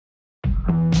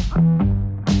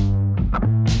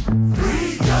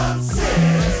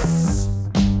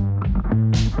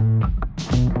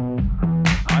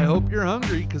you're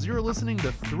hungry because you're listening to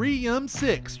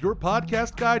 3M6, your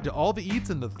podcast guide to all the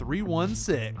eats in the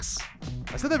 316.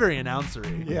 I said that very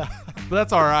announcery. Yeah. But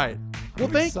that's all right. Well,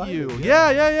 I'm thank excited, you.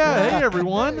 yeah. Yeah. Hey,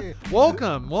 everyone. Hey.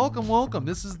 Welcome.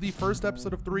 This is the first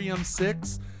episode of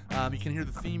 3M6. You can hear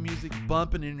the theme music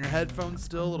bumping in your headphones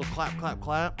still. A little clap, clap,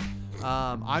 clap.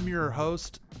 I'm your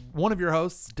host, one of your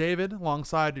hosts, David,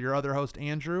 alongside your other host,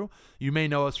 Andrew. You may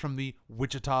know us from the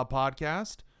Wichita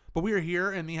podcast, but we are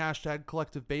here in the hashtag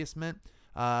Collective Basement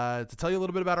to tell you a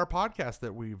little bit about our podcast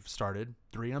that we've started,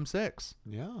 3M6.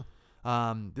 Yeah.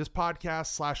 This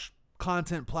podcast /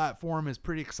 content platform is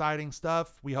pretty exciting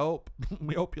stuff. We hope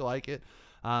you like it.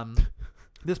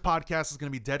 This podcast is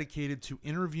going to be dedicated to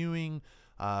interviewing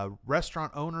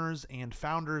restaurant owners and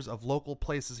founders of local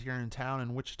places here in town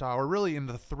in Wichita, or really in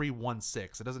the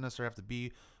 316. It doesn't necessarily have to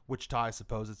be Wichita, I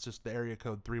suppose. It's just the area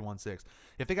code 316.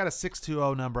 If they got a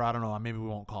 620 number, I don't know. Maybe we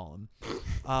won't call them.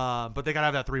 But they got to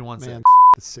have that 316. Man,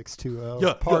 the 620.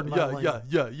 Yeah, Pardon my language.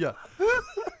 yeah.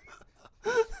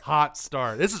 Hot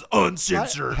start. This is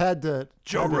uncensored. I had to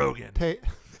Rogan.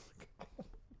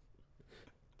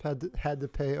 Had to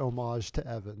pay homage to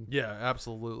Evan. Yeah,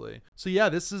 absolutely. So yeah,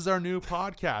 this is our new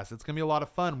podcast. It's going to be a lot of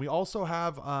fun. We also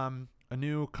have a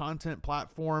new content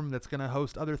platform that's going to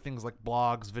host other things like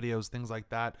blogs, videos, things like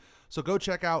that. So go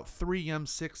check out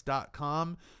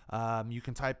 3m6.com. You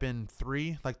can type in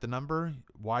 3, like the number,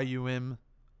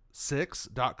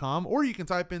 YUM6.com, or you can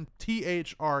type in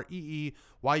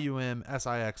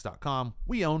THREEYUMSIX.com.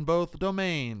 We own both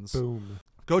domains. Boom.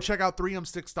 Go check out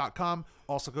 3m6.com.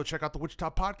 Also, go check out the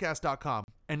wichitapodcast.com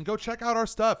and go check out our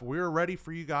stuff. We're ready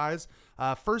for you guys.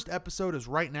 First episode is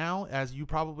right now. As you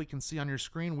probably can see on your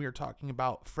screen, we are talking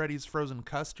about Freddy's Frozen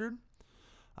Custard.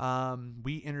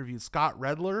 We interviewed Scott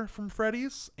Redler from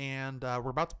Freddy's, and we're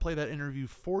about to play that interview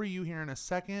for you here in a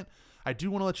second. I do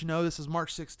want to let you know this is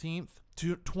March 16th,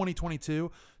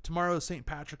 2022. Tomorrow is St.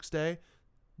 Patrick's Day,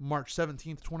 March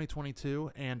 17th,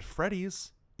 2022, and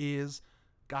Freddy's is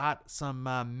got some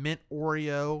mint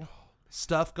Oreo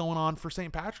stuff going on for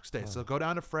St. Patrick's Day. So go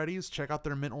down to Freddy's, check out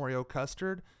their mint Oreo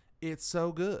custard. It's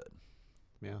so good.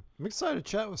 Yeah. I'm excited to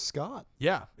chat with Scott.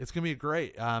 Yeah, it's going to be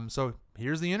great. So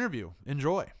here's the interview.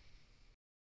 Enjoy.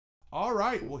 All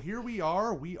right. Well, here we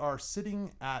are. We are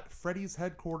sitting at Freddy's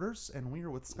headquarters, and we are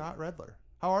with Scott Redler.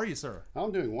 How are you, sir?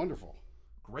 I'm doing wonderful.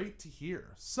 Great to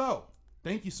hear. So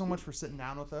thank you so much for sitting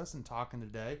down with us and talking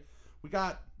today. We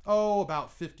got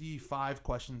about 55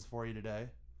 questions for you today.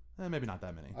 Maybe not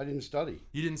that many. I didn't study.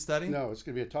 You didn't study? No, it's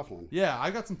going to be a tough one. Yeah,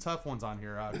 I got some tough ones on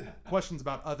here. Questions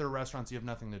about other restaurants you have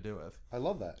nothing to do with. I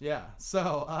love that. Yeah.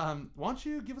 So why don't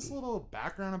you give us a little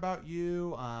background about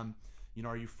you? Are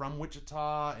you from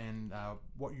Wichita, and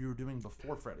what you were doing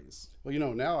before Freddy's? Well,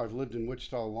 now I've lived in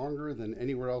Wichita longer than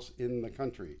anywhere else in the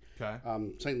country. Okay.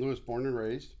 St. Louis born and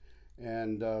raised,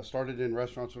 and started in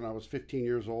restaurants when I was 15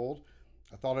 years old.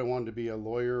 I thought I wanted to be a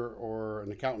lawyer or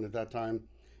an accountant at that time,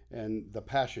 and the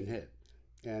passion hit.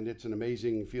 And it's an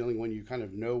amazing feeling when you kind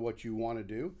of know what you want to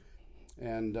do.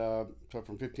 And so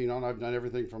from 15 on, I've done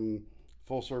everything from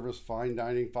full service, fine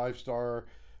dining, 5-star,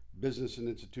 business and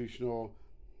institutional,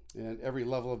 and every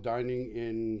level of dining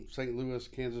in St. Louis,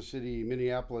 Kansas City,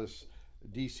 Minneapolis,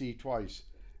 DC twice,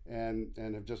 and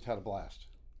have just had a blast.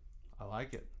 I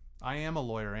like it. I am a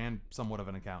lawyer and somewhat of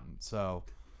an accountant, so,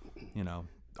 you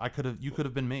could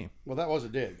have been me. Well, that was a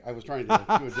dig. I was trying to do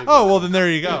a dig. Oh, well, then there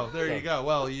you go. There you go.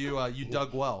 Well, you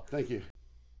dug well. Thank you.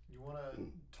 You want to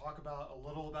talk about a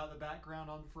little about the background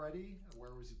on Freddy?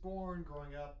 Where was he born,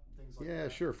 growing up, things like that? Yeah,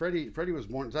 sure. Freddie was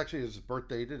born. It's actually his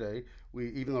birthday today.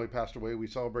 Even though he passed away, we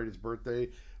celebrate his birthday.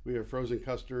 We have frozen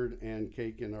custard and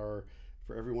cake for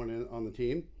everyone on the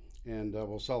team, and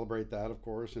we'll celebrate that, of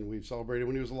course. And we've celebrated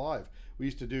when he was alive. We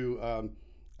used to do a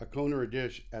cone or a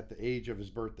dish at the age of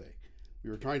his birthday. We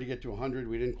were trying to get to 100.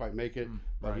 We didn't quite make it,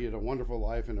 but he had a wonderful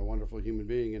life and a wonderful human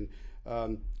being. And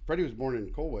Freddie was born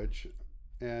in Colwich,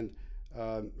 and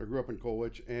grew up in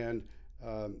Colwich, and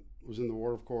was in the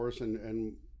war, of course,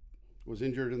 and was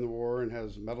injured in the war and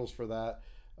has medals for that.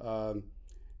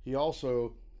 He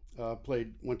also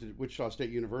went to Wichita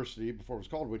State University before it was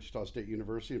called Wichita State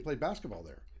University, and played basketball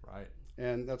there. Right.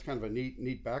 And that's kind of a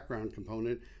neat background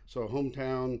component. So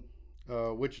hometown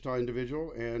Wichita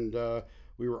individual, and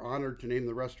we were honored to name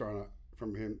the restaurant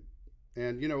from him,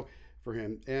 and for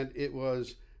him. And it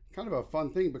was kind of a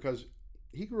fun thing because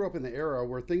he grew up in the era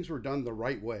where things were done the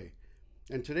right way.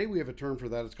 And today we have a term for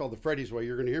that. It's called the Freddy's way.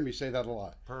 You're going to hear me say that a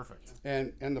lot. Perfect.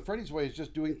 And the Freddy's way is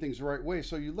just doing things the right way.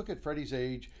 So you look at Freddy's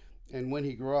age and when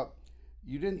he grew up,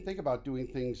 you didn't think about doing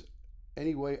things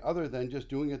any way other than just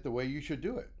doing it the way you should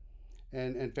do it.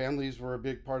 And families were a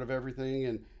big part of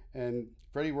everything. And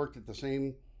Freddie worked at the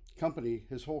same company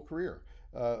his whole career,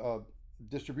 a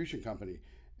distribution company.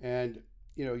 And,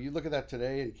 you look at that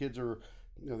today and kids are,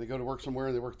 they go to work somewhere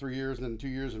and they work 3 years and then 2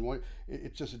 years and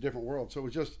it's just a different world. So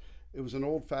it was an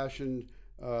old fashioned,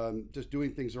 just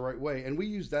doing things the right way. And we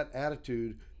use that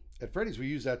attitude at Freddy's. We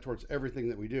use that towards everything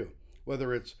that we do,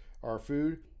 whether it's our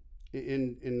food.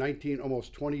 In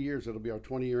almost 20 years, it'll be our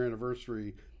 20-year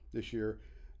anniversary this year.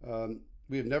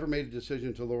 We have never made a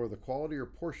decision to lower the quality or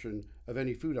portion of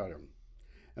any food item.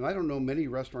 And I don't know many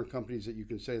restaurant companies that you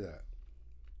can say that.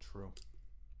 True.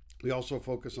 We also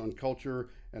focus on culture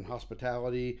and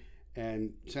hospitality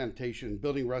and sanitation,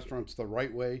 building restaurants the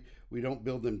right way. We don't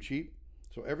build them cheap.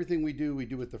 So everything we do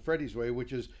it the Freddy's way,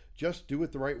 which is just do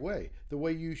it the right way, the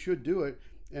way you should do it,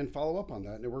 and follow up on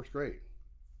that. And it works great.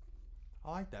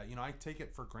 I like that. I take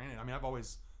it for granted. I mean, I've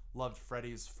always loved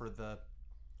Freddy's for the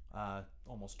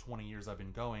almost 20 years I've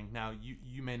been going. Now,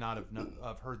 you may not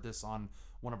have heard this on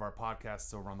one of our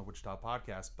podcasts over on the Wichita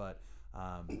podcast, but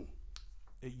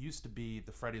it used to be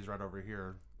the Freddy's right over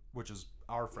here, which is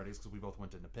our Freddy's because we both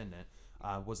went to Independent,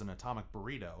 was an Atomic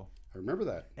Burrito. I remember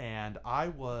that. And I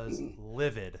was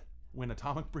livid when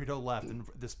Atomic Burrito left and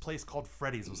this place called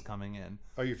Freddy's was coming in.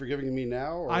 Are you forgiving me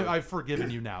now? Or? I've forgiven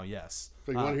you now, yes.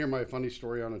 So you want to hear my funny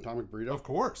story on Atomic Burrito? Of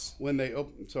course. When they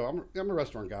open, so I'm a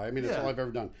restaurant guy. I mean, that's all I've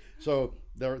ever done. So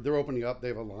they're opening up. They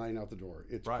have a line out the door.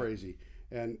 It's crazy.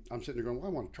 And I'm sitting there going,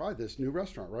 well, I want to try this new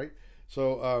restaurant, right?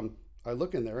 So I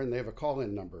look in there and they have a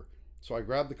call-in number. So I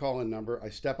grab the call-in number. I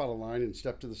step out of line and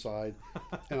step to the side,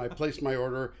 and I place my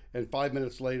order. And 5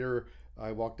 minutes later,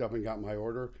 I walked up and got my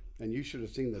order. And you should have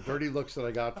seen the dirty looks that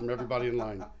I got from everybody in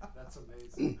line. That's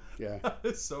amazing. Yeah.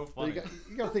 It's so funny. So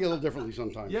you got to think a little differently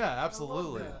sometimes. Yeah,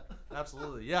 absolutely.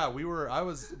 Absolutely. Yeah,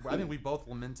 I think we both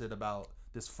lamented about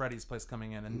this Freddy's place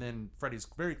coming in, and then Freddy's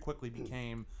very quickly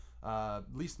became at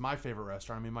least my favorite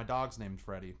restaurant. I mean, my dog's named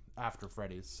Freddy after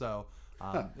Freddy's. So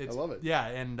I love it. Yeah,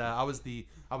 and I was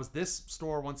this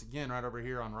store once again right over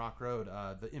here on Rock Road.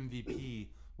 The MVP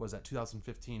was at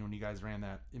 2015 when you guys ran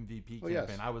that MVP campaign.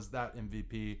 Yes. I was that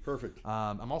MVP. Perfect.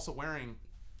 I'm also wearing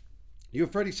You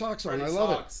have Freddy socks on. Freddy I love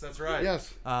socks. it. That's right.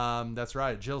 Yes. That's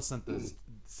right. Jill sent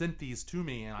these to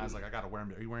me, and I was like, I gotta wear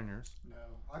them. Are you wearing yours? No,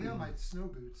 I got my snow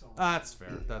boots on. That's fair.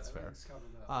 That's fair. Everything's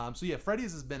covered up. So yeah,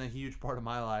 Freddy's has been a huge part of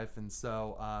my life, and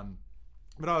so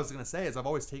what I was gonna say is I've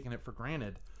always taken it for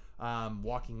granted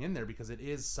walking in there because it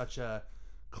is such a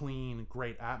clean,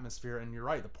 great atmosphere. And you're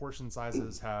right, the portion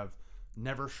sizes have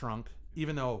never shrunk,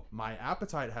 even though my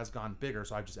appetite has gone bigger,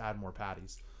 so I just add more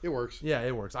patties. It works. Yeah,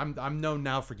 it works. I'm known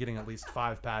now for getting at least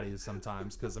 5 patties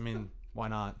sometimes because, I mean, why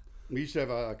not? We used to have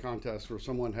a contest where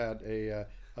someone had a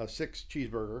 6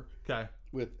 cheeseburger Okay.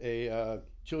 with a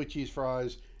chili cheese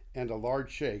fries and a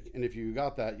large shake. And if you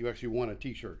got that, you actually won a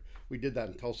T-shirt. We did that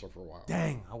in Tulsa for a while.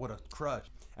 Dang, I would have crushed.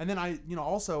 And then I,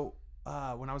 also,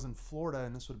 when I was in Florida,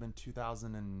 and this would have been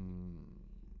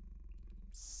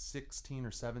 2016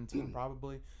 or 17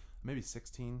 probably, maybe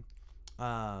 16,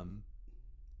 a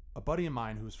buddy of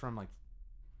mine who was from like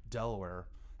Delaware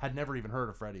had never even heard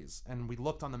of Freddy's, and we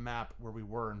looked on the map where we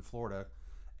were in Florida,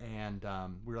 and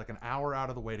we were like an hour out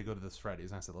of the way to go to this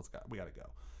Freddy's, and I said, let's go, we gotta go.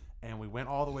 And we went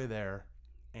all the way there,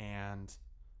 and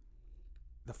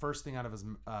the first thing out of his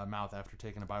mouth after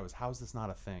taking a bite was, "How is this not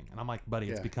a thing?" And I'm like, "Buddy,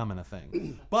 it's becoming a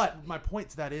thing." But my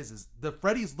point to that is the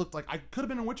Freddy's looked like I could have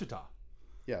been in Wichita.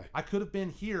 Yeah, I could have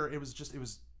been here. It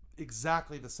was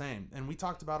exactly the same. And we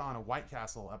talked about on a White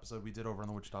Castle episode we did over on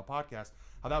the Wichita podcast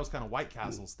how that was kind of White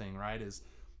Castle's thing, right? Is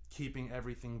keeping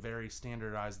everything very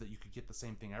standardized that you could get the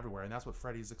same thing everywhere, and that's what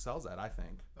Freddy's excels at, I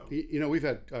think. We've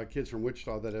had kids from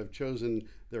Wichita that have chosen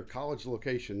their college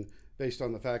location based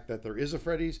on the fact that there is a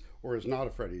Freddy's or is not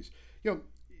a Freddy's. In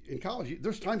college,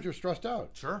 there's times you're stressed out.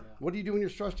 Sure. Yeah. What do you do when you're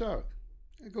stressed out?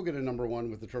 Go get a number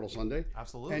 1 with the Turtle Sundae.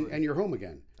 Absolutely. And you're home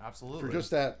again. Absolutely. For just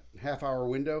that half-hour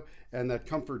window, and that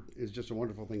comfort is just a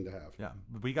wonderful thing to have. Yeah.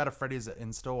 We got a Freddy's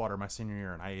in Stillwater my senior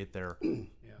year, and I ate there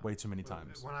way too many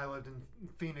times. When I lived in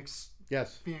Phoenix,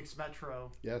 Phoenix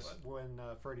Metro, when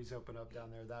Freddy's opened up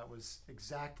down there, that was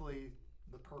exactly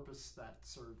the purpose that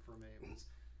served for me. It was,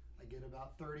 I get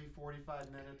about 30,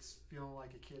 45 minutes feeling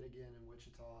like a kid again in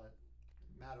Wichita. It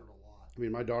mattered a lot. I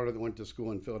mean, my daughter that went to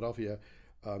school in Philadelphia,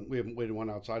 we haven't waited one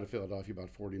outside of Philadelphia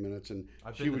about 40 minutes, and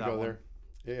she would go there.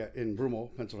 Yeah, in Broomall,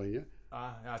 Pennsylvania.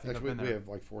 I think I've we been there. We have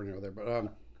like 4 now there,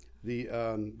 but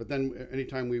but then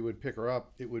anytime we would pick her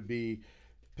up, it would be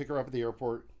pick her up at the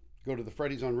airport, go to the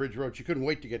Freddy's on Ridge Road. She couldn't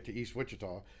wait to get to East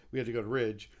Wichita. We had to go to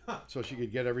Ridge so she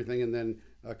could get everything, and then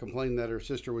complain that her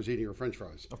sister was eating her French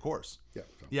fries. Of course. Yeah.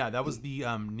 Yeah, that was the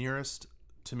nearest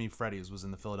to me Freddy's was in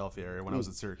the Philadelphia area when I was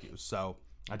at Syracuse. So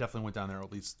I definitely went down there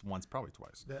at least once, probably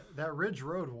twice. That Ridge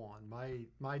Road one,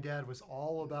 my dad was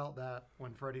all about that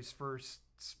when Freddy's first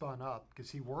spun up, because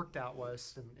he worked out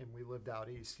west and we lived out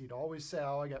east. He'd always say,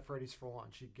 "Oh, I got Freddy's for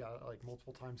lunch." He got it like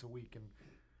multiple times a week, and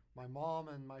my mom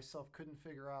and myself couldn't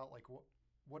figure out like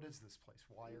what is this place?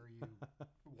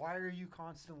 Why are you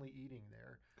constantly eating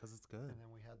there? Because it's good. And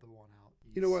then we had the one out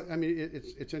east. You know what? I mean,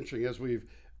 it's interesting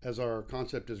as our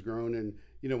concept has grown, and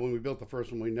when we built the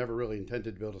first one, we never really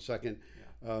intended to build a second.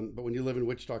 Yeah. But when you live in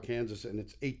Wichita, Kansas, and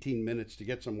it's 18 minutes to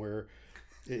get somewhere,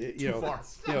 far.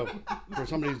 For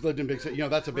somebody who's lived in big city,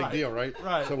 that's a big deal, right?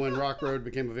 Right. So when Rock Road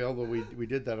became available, we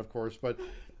did that, of course. But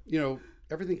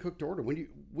everything cooked to order.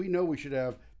 We know we should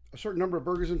have a certain number of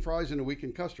burgers and fries in a week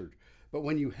in Custard, but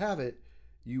when you have it,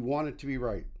 you want it to be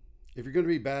right. If you're going to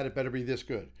be bad, it better be this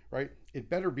good, right? It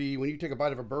better be when you take a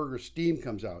bite of a burger, steam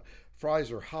comes out, fries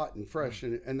are hot and fresh,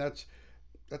 and that's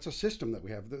a system that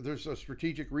we have. There's a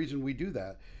strategic reason we do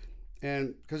that,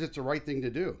 and because it's the right thing to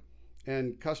do.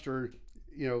 And Custard,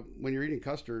 when you're eating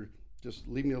Custard, just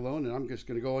leave me alone, and I'm just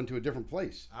going to go into a different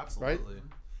place. Absolutely. Right?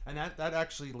 And that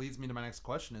actually leads me to my next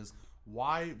question: is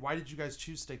why did you guys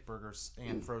choose steak burgers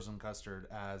and frozen custard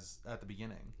at the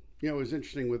beginning? It was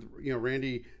interesting with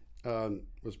Randy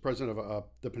was president of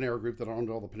the Panera group that owned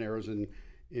all the Paneras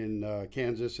in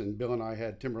Kansas, and Bill and I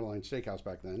had Timberline Steakhouse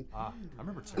back then. I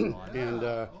remember Timberline.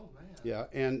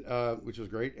 And which was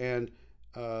great. And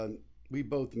we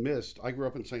both missed. I grew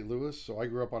up in St. Louis, so I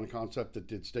grew up on a concept that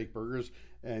did steak burgers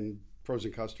and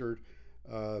frozen custard.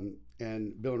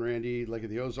 And Bill and Randy, Lake of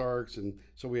the Ozarks, and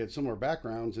so we had similar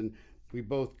backgrounds, and we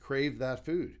both craved that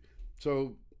food.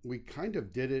 So we kind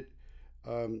of did it.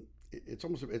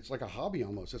 It's like a hobby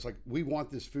almost. It's like, we want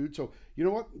this food. So you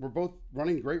know what? We're both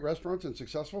running great restaurants and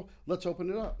successful. Let's open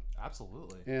it up.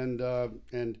 Absolutely.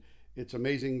 And it's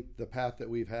amazing the path that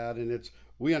we've had, and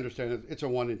we understand it's a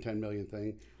 1 in 10 million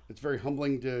thing. It's very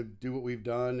humbling to do what we've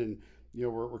done, and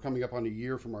we're coming up on a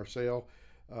year from our sale,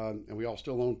 and we all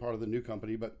still own part of the new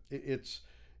company, but it's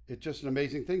just an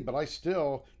amazing thing. But I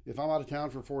still, if I'm out of town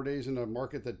for 4 days in a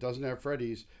market that doesn't have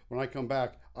Freddy's, when I come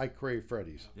back, I crave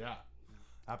Freddy's. Yeah.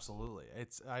 Absolutely.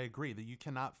 I agree that you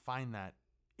cannot find that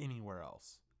anywhere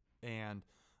else. And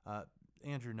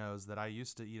Andrew knows that I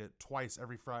used to eat it twice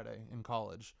every Friday in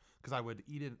college, because I would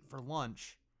eat it for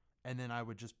lunch, and then I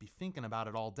would just be thinking about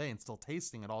it all day and still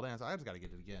tasting it all day. I was like, I just got to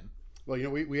get it again. Well,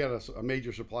 we had a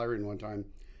major supplier in one time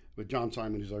with John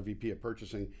Simon, who's our VP of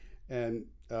purchasing, and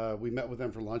we met with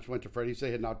them for lunch, went to Freddy's.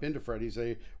 They had not been to Freddy's.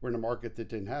 They were in a market that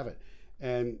didn't have it.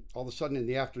 And all of a sudden in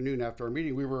the afternoon after our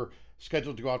meeting, we were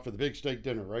scheduled to go out for the big steak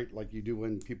dinner, right? Like you do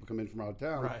when people come in from out of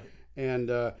town. Right. And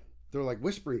they're like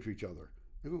whispering to each other.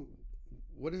 I go,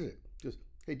 what is it? Just,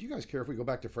 hey, do you guys care if we go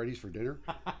back to Freddy's for dinner?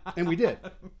 And we did.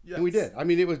 Yes. And we did. I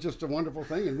mean, it was just a wonderful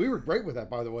thing. And we were great with that,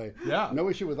 by the way. Yeah. No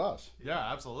issue with us.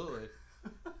 Yeah, absolutely.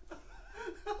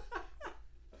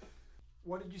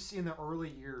 What did you see in the early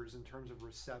years in terms of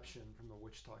reception from the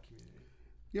Wichita community?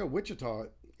 Wichita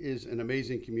is an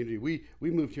amazing community. We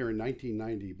moved here in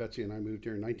 1990. Betsy and I moved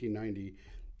here in 1990,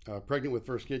 pregnant with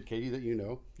first kid, Katie, that you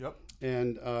know. Yep.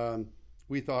 And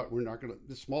we thought,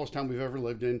 the smallest town we've ever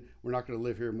lived in, we're not going to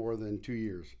live here more than 2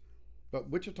 years. But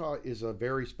Wichita is a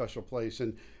very special place.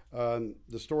 And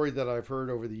the story that I've heard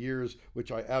over the years,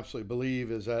 which I absolutely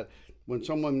believe, is that when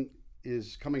someone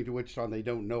is coming to Wichita and they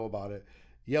don't know about it,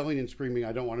 yelling and screaming,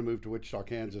 I don't want to move to Wichita,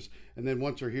 Kansas. And then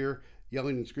once they're here,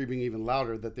 yelling and screaming even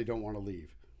louder that they don't want to leave.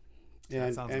 And,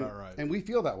 that sounds about right. And we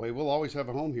feel that way. We'll always have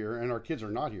a home here, and our kids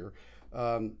are not here.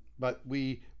 But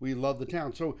we love the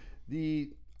town. So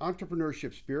the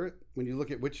entrepreneurship spirit, when you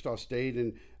look at Wichita State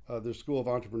and the School of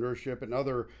Entrepreneurship and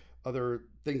other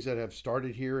things that have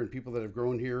started here and people that have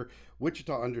grown here,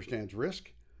 Wichita understands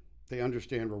risk. They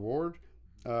understand reward.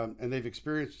 And they've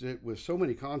experienced it with so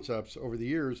many concepts over the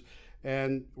years,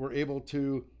 and we're able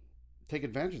to take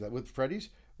advantage of that. With Freddy's,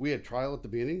 we had trial at the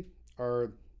beginning.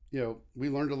 We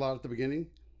learned a lot at the beginning.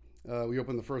 We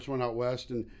opened the first one out west,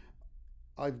 and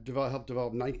I've helped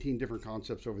develop 19 different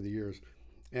concepts over the years,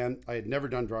 and I had never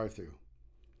done drive-through.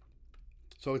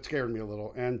 So it scared me a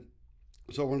little. And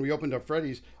so when we opened up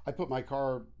Freddy's, I put my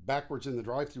car backwards in the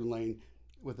drive-through lane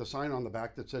with a sign on the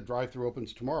back that said drive-through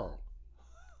opens tomorrow.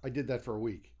 I did that for a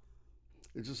week.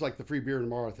 It's just like the free beer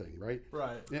tomorrow thing, right?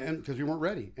 Right. And because we weren't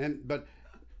ready. But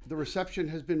the reception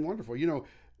has been wonderful.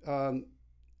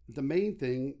 The main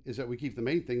thing is that we keep the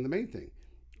main thing the main thing.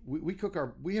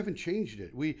 We haven't changed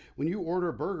it. When you order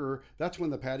a burger, that's when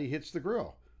the patty hits the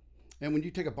grill. And when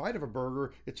you take a bite of a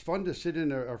burger, it's fun to sit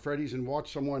in a Freddy's and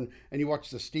watch someone, and you watch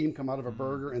the steam come out of a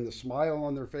burger and the smile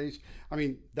on their face. I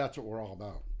mean, that's what we're all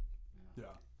about.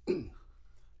 Yeah.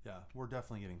 Yeah, we're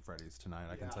definitely getting Freddy's tonight.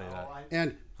 I can tell you that.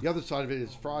 And the other side of it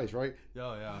is fries, right?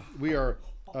 Oh yeah. We are.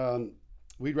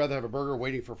 We'd rather have a burger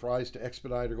waiting for fries to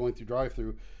expedite or going through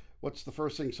drive-through. What's the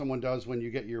first thing someone does when you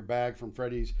get your bag from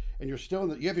Freddy's and you're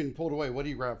still you haven't even pulled away? What do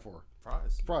you grab for?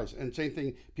 Fries. Fries. And same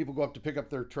thing. People go up to pick up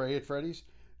their tray at Freddy's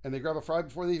and they grab a fry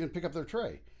before they even pick up their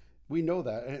tray. We know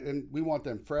that, and we want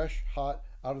them fresh, hot,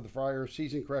 out of the fryer,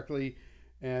 seasoned correctly,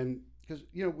 and because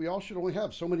we all should only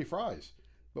have so many fries.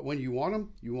 But when you want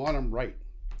them right.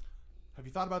 Have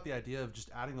you thought about the idea of just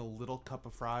adding a little cup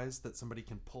of fries that somebody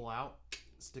can pull out,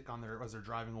 stick on their as they're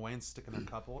driving away, and stick in their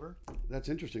cup holder? That's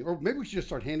interesting. Or maybe we should just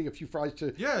start handing a few fries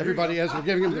to Yeah, everybody as we're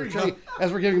giving them their change.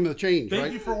 As we're giving them the change. Thank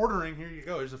right? you for ordering. Here you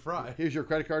go. Here's a fry. Here's your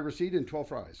credit card receipt and 12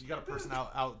 fries. You got a person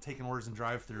out taking orders in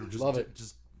drive-through. Love it.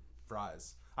 Just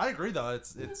fries. I agree though.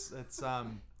 It's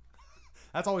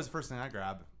that's always the first thing I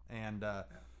grab. And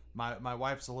my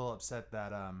wife's a little upset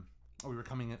that we were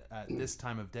coming at this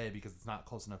time of day because it's not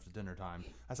close enough to dinner time.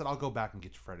 I said I'll go back and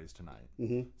get you Freddy's tonight.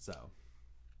 Mm-hmm. So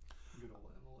Good old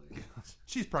Emily.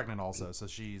 she's pregnant also, so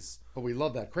she's. Oh, we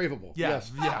love that. Craveable. Yeah,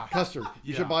 Yes. yeah. Custard.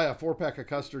 You Yeah. should buy a 4-pack of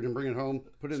custard and bring it home.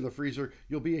 Put it in the freezer.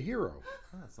 You'll be a hero.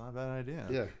 That's not a bad idea.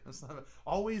 Yeah. That's not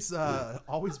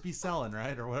always be selling,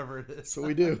 right, or whatever it is. So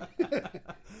we do.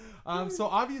 So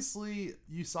obviously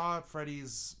you saw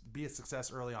Freddy's be a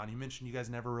success early on. You mentioned you guys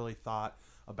never really thought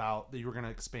about that you were going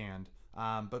to expand.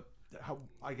 But how,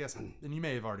 I guess, and you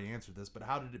may have already answered this, but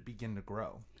how did it begin to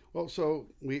grow? Well, so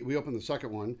we opened the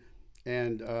second one,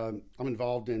 and I'm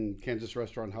involved in Kansas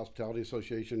Restaurant Hospitality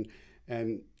Association,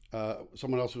 and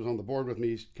someone else who was on the board with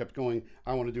me kept going,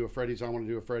 I want to do a Freddy's, I want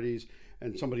to do a Freddy's,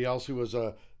 and somebody else who was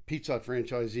a Pizza Hut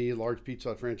franchisee, large Pizza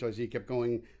Hut franchisee, kept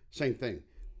going, same thing.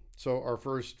 So our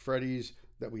first Freddy's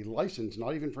that we licensed,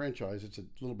 not even franchise, it's a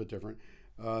little bit different,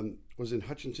 was in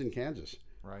Hutchinson, Kansas.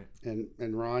 Right.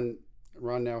 And Ron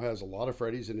now has a lot of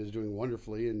Freddy's and is doing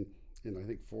wonderfully in I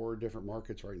think 4 different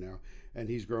markets right now. And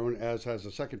he's grown, as has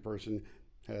a second person,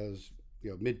 has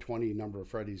mid-20 number of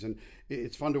Freddy's. And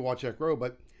it's fun to watch that grow.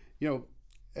 But,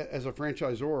 as a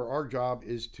franchisor, our job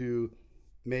is to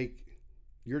make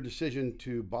your decision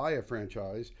to buy a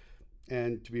franchise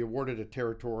and to be awarded a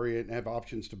territory and have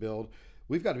options to build.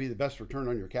 We've got to be the best return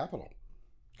on your capital.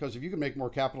 Because if you can make more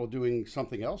capital doing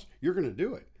something else, you're going to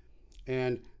do it.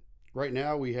 And right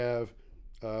now we have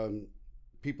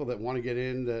people that want to get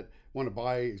in, that want to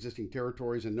buy existing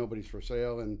territories, and nobody's for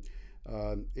sale. And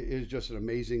it is just an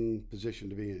amazing position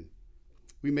to be in.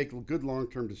 We make good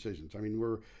long-term decisions. I mean,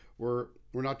 we're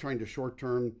not trying to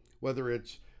short-term, whether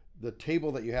it's the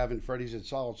table that you have in Freddy's is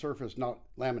solid surface, not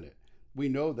laminate. We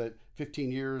know that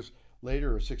 15 years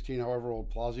later, or 16, however old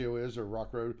Plazio is, or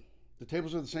Rock Road, the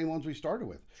tables are the same ones we started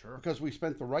with. Sure. Because we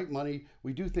spent the right money.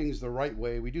 We do things the right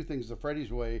way. We do things the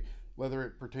Freddy's way, whether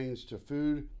it pertains to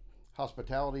food,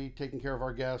 hospitality, taking care of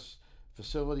our guests,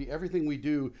 facility, everything we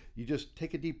do, you just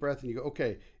take a deep breath and you go,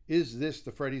 okay, is this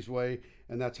the Freddy's way?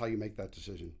 And that's how you make that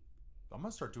decision. I'm going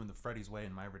to start doing the Freddy's way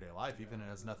in my everyday life, even if it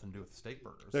has nothing to do with steak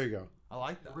burgers. There you go. I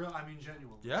like that.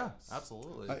 Genuinely. Yeah,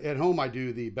 absolutely. At home, I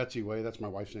do the Betsy way. That's my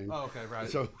wife's name. Oh, okay, right.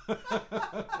 So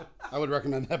I would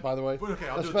recommend that, by the way. Okay,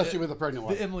 especially with a pregnant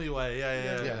wife. The Emily way,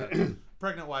 yeah.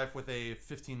 Pregnant wife with a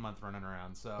 15-month running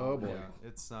around. So, oh boy, yeah,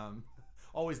 it's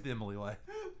always the Emily way.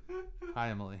 Hi,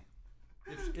 Emily,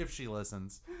 if she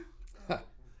listens.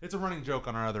 It's a running joke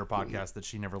on our other podcast that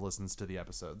she never listens to the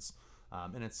episodes.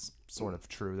 And it's sort of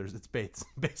true. It's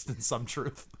based in some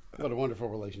truth. What a wonderful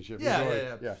relationship.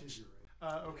 Yeah.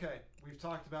 Okay, we've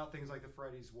talked about things like the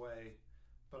Freddy's way,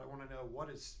 but I want to know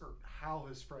how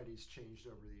has Freddy's changed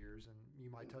over the years, and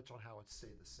you might touch on how it's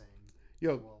stayed the same.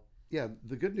 Well. Yeah.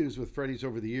 The good news with Freddy's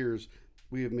over the years,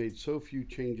 we have made so few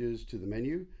changes to the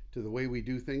menu, to the way we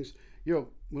do things.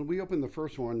 When we opened the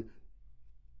first one,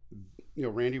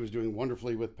 Randy was doing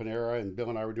wonderfully with Panera, and Bill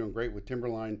and I were doing great with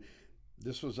Timberline.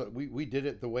 This was we did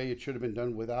it the way it should have been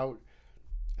done,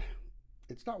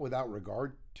 it's not without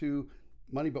regard to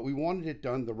money, but we wanted it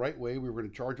done the right way. We were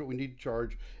going to charge what we need to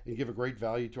charge and give a great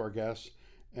value to our guests.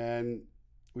 And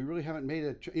we really haven't made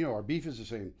it, our beef is the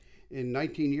same. In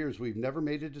 19 years, we've never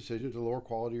made a decision to lower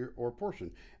quality or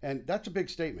portion. And that's a big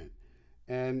statement.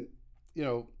 And,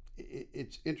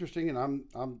 it's interesting. And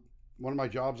I'm one of my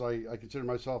jobs, I consider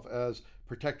myself as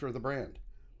protector of the brand.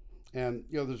 And,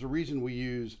 there's a reason we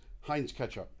use Heinz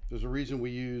ketchup. There's a reason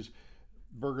we use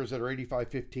burgers that are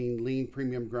 85-15 lean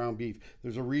premium ground beef.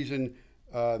 There's a reason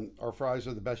our fries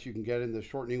are the best you can get, and the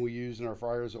shortening we use in our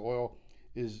fryers, the oil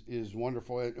is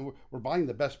wonderful. And we're buying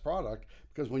the best product,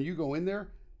 because when you go in there,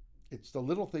 it's the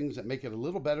little things that make it a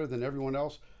little better than everyone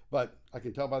else. But I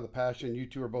can tell by the passion, you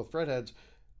two are both Fred heads,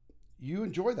 you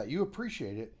enjoy that, you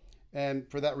appreciate it. And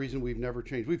for that reason, we've never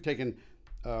changed. We've taken,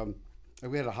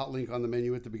 we had a hot link on the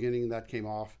menu at the beginning, that came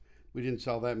off. We didn't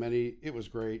sell that many. It was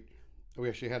great. We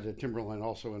actually had a Timberline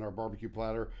also in our barbecue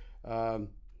platter.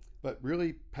 But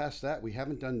really, past that, we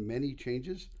haven't done many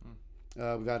changes.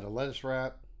 We've had a lettuce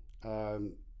wrap,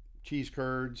 cheese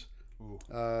curds.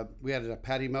 We added a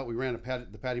patty melt. We ran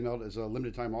the patty melt as a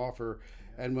limited time offer.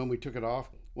 And when we took it off,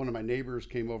 one of my neighbors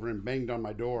came over and banged on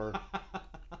my door.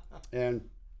 And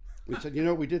we said,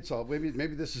 we did sell it.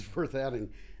 Maybe this is worth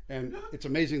adding. And it's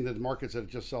amazing the markets that it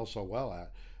just sells so well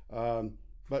at.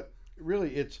 But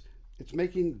really, it's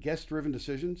making guest-driven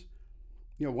decisions.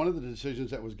 One of the decisions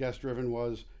that was guest-driven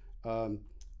was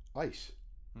ice.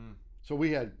 So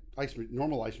we had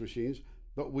normal ice machines,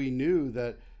 but we knew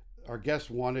that our guests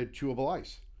wanted chewable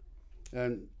ice.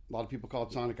 And a lot of people call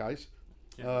it Sonic Ice.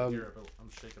 Can't hear it, but I'm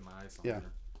shaking my ice on there.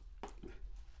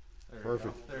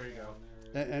 Perfect. There you go.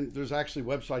 And there's actually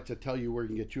websites that tell you where you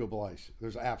can get chewable ice.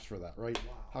 There's apps for that, right?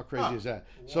 Wow. How crazy is that?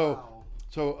 Wow.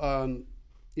 So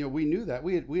we knew that.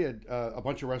 We had a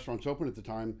bunch of restaurants open at the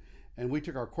time, and we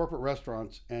took our corporate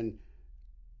restaurants and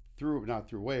not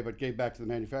threw away, but gave back to the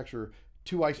manufacturer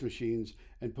 2 ice machines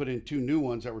and put in 2 new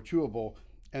ones that were chewable.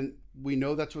 And we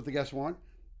know that's what the guests want.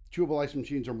 Chewable ice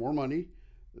machines are more money,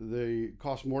 they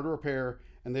cost more to repair,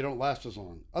 and they don't last as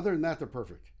long. Other than that, they're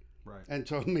perfect. Right. And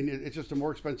so, it's just a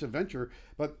more expensive venture,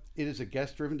 but it is a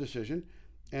guest-driven decision,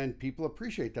 and people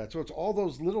appreciate that. So it's all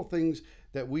those little things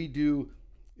that we do,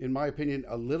 in my opinion,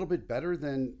 a little bit better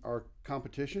than our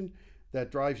competition that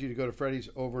drives you to go to Freddy's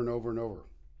over and over and over.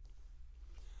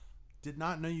 Did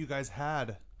not know you guys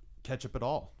had ketchup at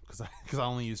all because I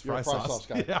only use You're fry a fry sauce. sauce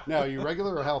guy. Yeah. Now, are you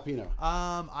regular or jalapeno?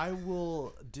 I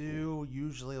will do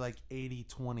usually like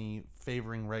 80-20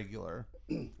 favoring regular.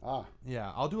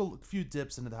 Yeah, I'll do a few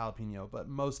dips into the jalapeno, but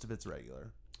most of it's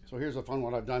regular. So here's a fun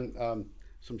one. I've done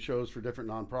some shows for different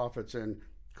nonprofits and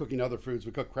cooking other foods.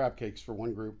 We cook crab cakes for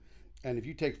one group. And if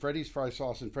you take Freddy's fry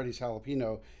sauce and Freddy's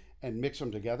jalapeno and mix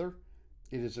them together,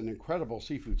 it is an incredible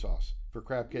seafood sauce for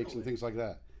crab cakes and things like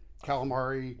that.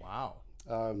 Calamari. Wow.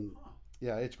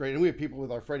 Yeah, it's great. And we have people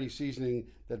with our Freddy's seasoning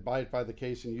that buy it by the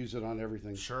case and use it on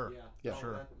everything. Sure. Yeah.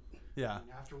 Sure. Yeah.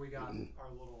 After we got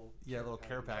our little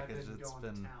care package, it's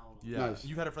been Nice.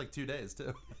 You've had it for like 2 days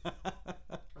too. I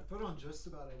put on just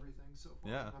about everything so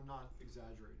far. Yeah. And I'm not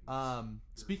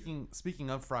exaggerating. Speaking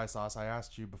of fry sauce, I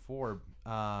asked you before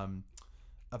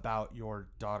about your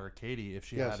daughter Katie if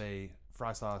she had a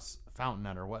fry sauce fountain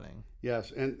at her wedding.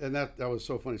 Yes, and that was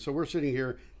so funny. So we're sitting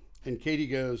here, and Katie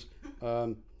goes,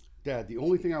 "Dad, the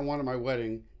only thing I want at my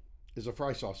wedding is a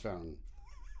fry sauce fountain."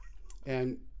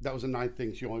 And that was the 9th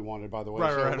thing she only wanted, by the way.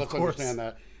 Right, let's understand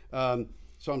that.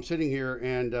 So I'm sitting here,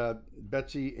 and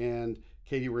Betsy and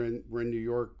Katie were in New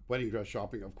York wedding dress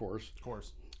shopping, of course. Of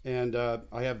course. And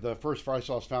I have the first fry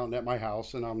sauce fountain at my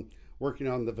house, and I'm working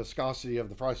on the viscosity of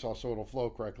the fry sauce so it'll flow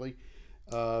correctly.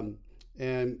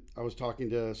 And I was talking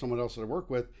to someone else that I work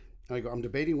with, and I go, I'm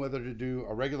debating whether to do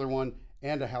a regular one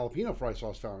and a jalapeno fry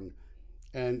sauce fountain.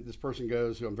 And this person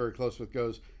goes, who I'm very close with,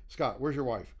 goes, Scott, where's your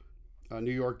wife?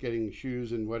 New York getting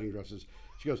shoes and wedding dresses.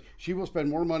 She goes, she will spend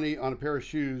more money on a pair of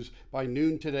shoes by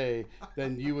noon today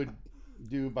than you would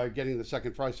do by getting the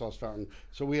second fry sauce fountain.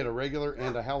 So we had a regular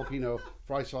and a jalapeno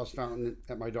fry sauce fountain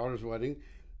at my daughter's wedding.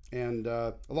 And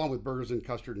along with burgers and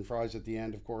custard and fries at the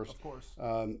end, of course. Of course.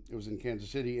 It was in Kansas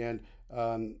City, and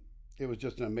it was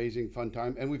just an amazing, fun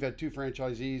time. And we've had 2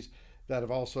 franchisees that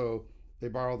have also, they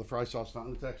borrow the fry sauce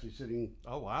fountain. It's actually sitting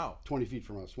 20 feet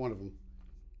from us, one of them.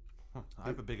 I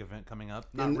have a big event coming up.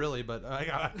 Not really, but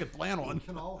I could plan one.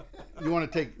 You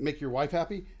want to make your wife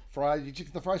happy? You just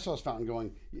get the fry sauce fountain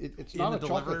going. It's not a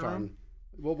chocolate fountain.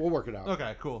 We'll work it out.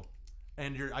 Okay, cool.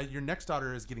 And your next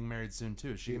daughter is getting married soon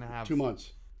too. Is she gonna have 2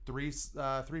 months? 3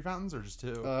 fountains or just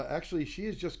 2? Actually, she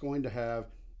is just going to have.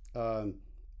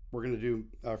 We're going to do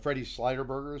Freddy's slider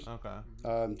burgers. Okay. So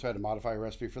I had to modify a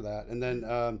recipe for that, and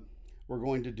then we're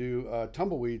going to do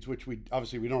tumbleweeds, which we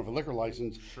don't have a liquor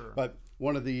license. Sure. But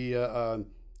one of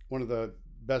the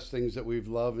best things that we've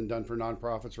loved and done for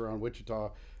nonprofits around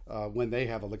Wichita when they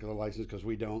have a liquor license, because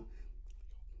we don't,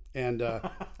 and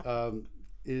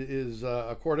is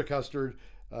a quart of custard,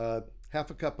 half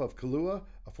a cup of Kahlua,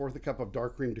 a fourth a cup of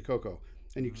dark cream de cocoa.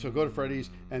 And so go to Freddy's,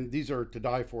 and these are to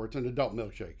die for. It's an adult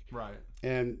milkshake. Right.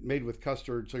 And made with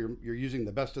custard, so you're using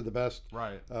the best of the best.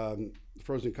 Right.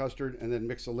 Frozen custard, and then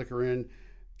mix the liquor in.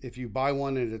 If you buy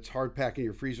one and it's hard packed in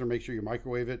your freezer, make sure you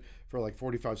microwave it for like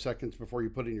 45 seconds before you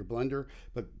put it in your blender.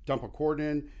 But dump a quart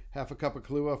in, half a cup of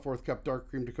Kahlua, fourth cup dark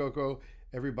cream de cocoa.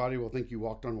 Everybody will think you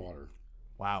walked on water.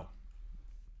 Wow.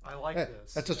 I like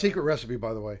this. That's a secret recipe,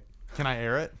 by the way. Can I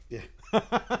air it? Yeah.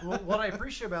 Well, what I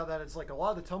appreciate about that is like a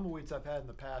lot of the tumbleweeds I've had in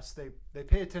the past, they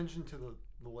pay attention to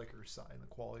the liquor side and the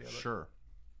quality of it. Sure.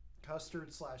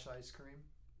 Custard / ice cream,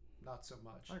 not so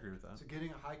much. I agree with that. So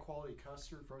getting a high quality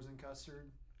custard, frozen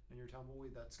custard, in your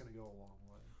tumbleweed, that's going to go a long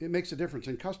way. It makes a difference.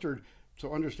 In custard,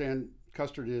 so understand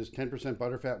custard is 10%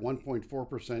 butterfat,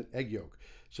 1.4% egg yolk.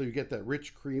 So you get that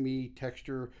rich, creamy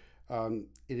texture. It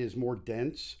is more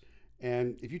dense.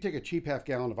 And if you take a cheap half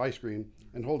gallon of ice cream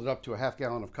and hold it up to a half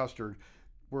gallon of custard,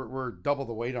 we're double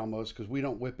the weight almost, because we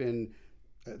don't whip in.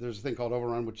 There's a thing called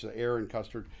overrun, which is air in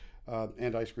custard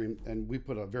and ice cream, and we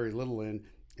put a very little in,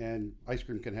 and ice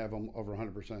cream can have over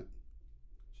 100%.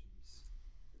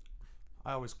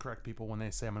 I always correct people when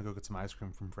they say I'm gonna go get some ice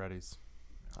cream from Freddy's.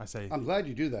 I say I'm glad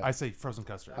you do that. I say frozen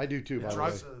custard. I do too. It by the way.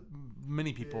 drives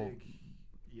many people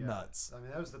nuts. I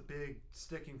mean, that was the big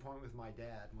sticking point with my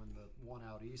dad when the one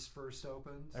out east first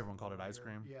opened. Everyone called it ice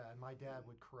cream. Yeah, and my dad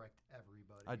would correct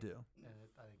everybody. I do. And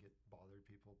I think it bothered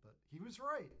people, but he was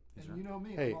right. He's and right. you know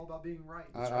me, Hey, I'm all about being right.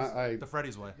 The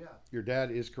Freddy's way. Yeah. Your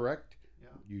dad is correct. Yeah.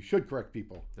 You should correct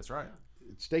people. That's right.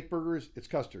 It's steak burgers. It's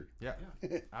custard. Yeah.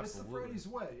 Absolutely. It's the Freddy's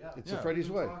way. Yeah. It's the Freddy's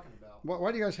way. Talking about.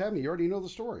 Why do you guys have me? You already know the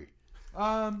story.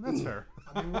 That's fair.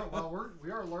 I mean,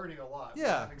 we are learning a lot. Yeah,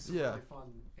 We're having some yeah. really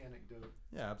fun anecdote.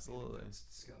 Yeah, absolutely. anecdotes to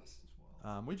discuss as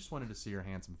well. We just wanted to see your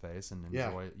handsome face and Yeah.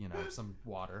 enjoy, some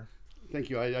water. Thank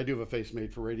you. I do have a face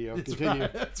made for radio. That's Continue.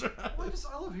 right. That's right. Well,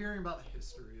 I love hearing about the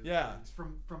history of things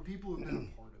from people who've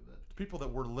been a part of it. People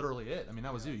that were literally it. I mean,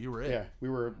 that was you. You were it. Yeah, we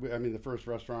were. I mean, the first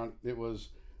restaurant. It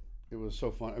was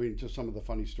so fun. I mean, just some of the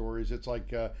funny stories. It's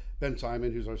like Ben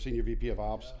Simon, who's our senior VP of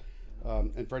Ops,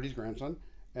 and Freddie's grandson.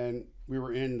 And we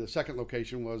were in the second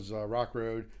location was Rock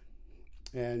Road,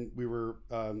 and we were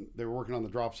they were working on the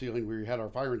drop ceiling. We had our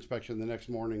fire inspection the next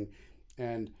morning,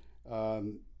 and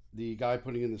the guy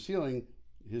putting in the ceiling,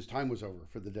 his time was over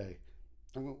for the day.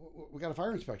 And we got a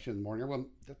fire inspection in the morning. Well,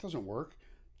 that doesn't work.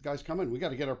 The guy's coming. We got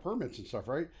to get our permits and stuff,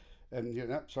 right?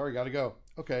 And sorry, got to go.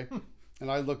 Okay.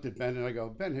 And I looked at Ben and I go,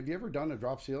 Ben, have you ever done a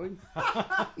drop ceiling?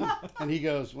 And he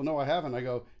goes, well, no, I haven't. I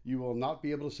go, you will not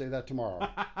be able to say that tomorrow.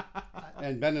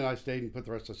 And Ben and I stayed and put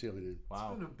the rest of the ceiling in.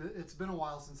 Wow. It's been a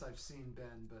while since I've seen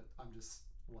Ben, but I'm just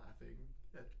laughing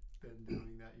at Ben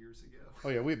doing that years ago. Oh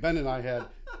yeah, we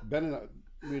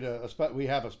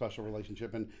have a special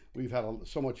relationship, and we've had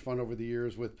so much fun over the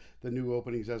years with the new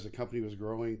openings as the company was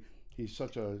growing. He's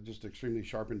such a just extremely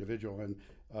sharp individual, and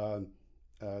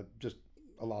just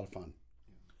a lot of fun.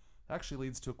 Actually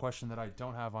leads to a question that I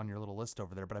don't have on your little list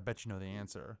over there, but I bet you know the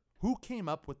answer. Who came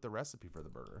up with the recipe for the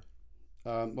burger?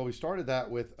 Well, we started that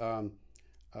with our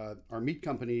meat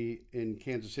company in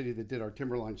Kansas City that did our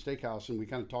Timberline Steakhouse, and we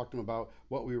kind of talked to them about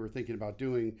what we were thinking about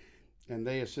doing, and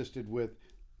they assisted with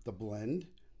the blend.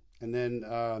 And then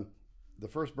the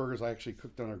first burgers I actually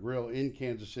cooked on a grill in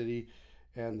Kansas City,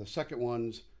 and the second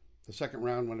round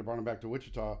when I brought them back to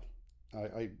Wichita,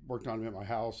 I worked on them at my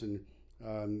house, and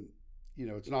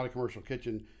it's not a commercial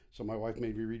kitchen, so my wife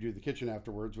made me redo the kitchen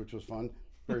afterwards, which was fun.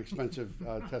 Very expensive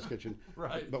test kitchen.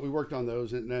 Right. But we worked on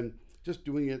those, and then just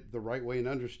doing it the right way and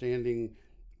understanding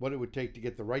what it would take to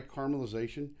get the right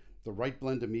caramelization, the right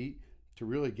blend of meat to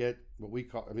really get what we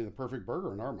call, the perfect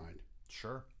burger in our mind.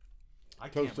 Sure. I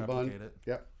Toast can't the bun. replicate it.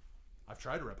 Yep. I've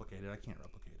tried to replicate it. I can't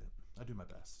replicate it. I do my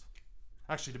best.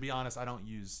 Actually, to be honest, I don't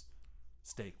use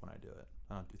steak when I do it.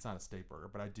 It's not a steak burger,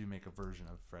 but I do make a version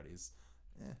of Freddy's.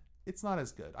 It's not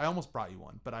as good. I almost brought you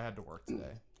one, but I had to work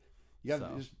today. You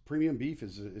got just premium beef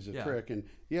is a trick, and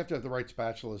you have to have the right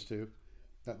spatulas too.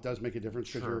 That does make a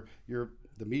difference because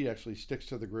the meat actually sticks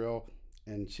to the grill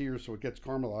and sears, so it gets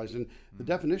caramelized. And the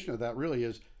definition of that really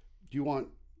is: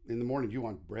 in the morning, do you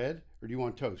want bread or do you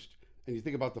want toast? And you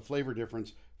think about the flavor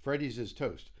difference. Freddy's is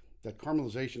toast. That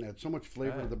caramelization adds so much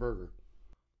flavor to the burger.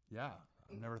 Yeah,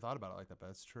 I've never thought about it like that,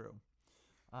 but it's true.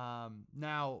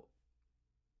 Now,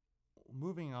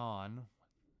 moving on.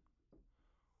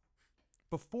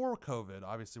 Before COVID,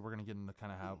 obviously, we're going to get into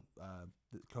kind of how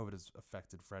COVID has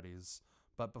affected Freddy's.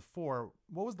 But before,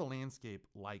 what was the landscape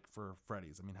like for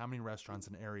Freddy's? I mean, how many restaurants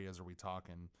and areas are we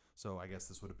talking? So I guess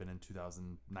this would have been in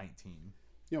 2019.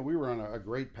 We were on a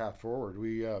great path forward.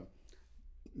 We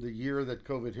the year that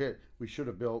COVID hit, we should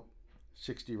have built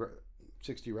 60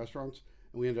 restaurants,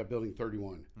 and we ended up building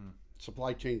 31.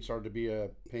 Supply chain started to be a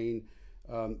pain.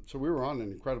 So we were on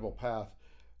an incredible path.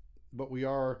 But we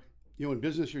are... in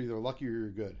business, you're either lucky or you're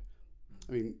good.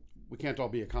 I mean, we can't all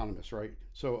be economists, right?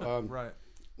 So, right.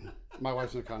 My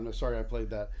wife's an economist. Sorry, I played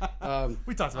that.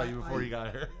 We talked about you before you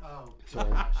got here. Oh,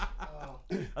 sorry. gosh.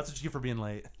 That's what you get for being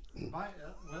late. My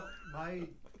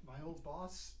old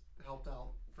boss helped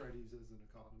out Freddy's as an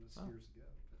economist years ago.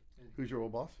 Who's your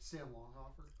old boss? Stan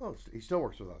Longhofer. Oh, he still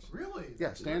works with us. Really?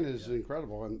 Yeah, Stan is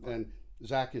incredible, and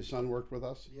Zach, his son, worked with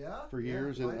us for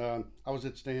years, and I was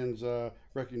at Stan's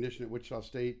recognition at Wichita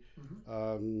State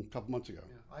a couple months ago.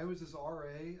 Yeah, I was his RA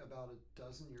about a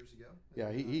dozen years ago.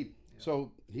 Yeah,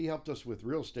 so he helped us with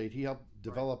real estate. He helped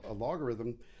develop a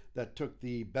logarithm that took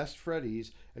the best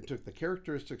Freddies and took the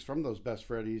characteristics from those best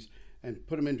Freddies and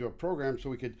put them into a program so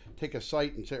we could take a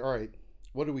site and say, all right,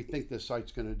 what do we think this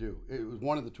site's going to do? It was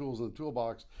one of the tools in the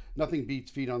toolbox. Nothing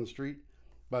beats feet on the street,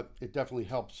 but it definitely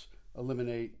helps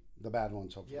eliminate the bad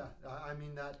ones, hopefully. Yeah, I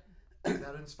mean, that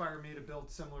inspired me to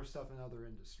build similar stuff in other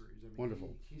industries. I mean,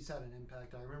 wonderful. He's had an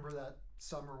impact. I remember that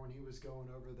summer when he was going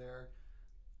over there,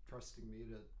 trusting me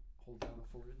to hold down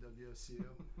a fort at WSU.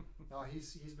 No,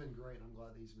 he's been great. I'm glad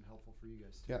that he's been helpful for you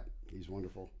guys too. Yeah, he's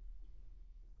wonderful.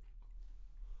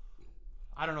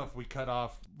 I don't know if we cut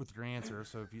off with your answer.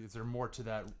 So is there more to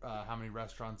that? How many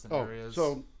restaurants and areas?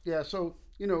 So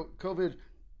COVID.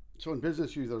 So in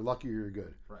business, you're either lucky or you're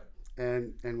good. Right.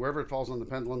 And wherever it falls on the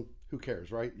pendulum, who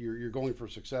cares, right? You're going for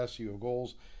success. You have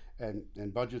goals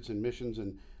and budgets and missions.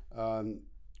 And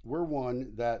we're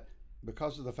one that,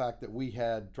 because of the fact that we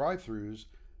had drive-throughs,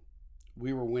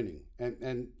 we were winning.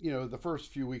 And the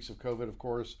first few weeks of COVID, of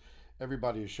course,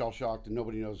 everybody is shell-shocked and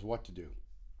nobody knows what to do.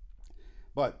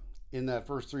 But in that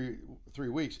first three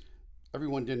weeks,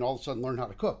 everyone didn't all of a sudden learn how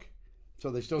to cook. So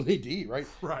they still need to eat, right?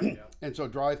 Right. Yeah. And so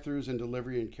drive-throughs and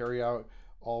delivery and carry-out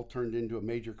all turned into a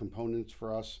major components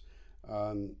for us.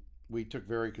 We took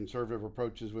very conservative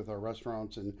approaches with our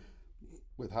restaurants and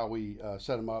with how we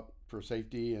set them up for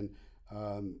safety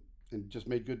and just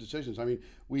made good decisions. I mean,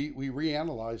 we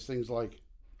reanalyzed things like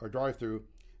our drive-through,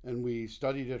 and we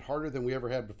studied it harder than we ever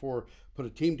had before. Put a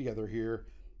team together here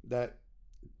that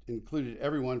included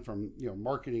everyone from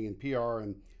marketing and PR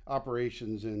and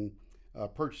operations and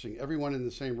purchasing, everyone in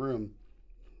the same room,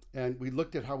 and we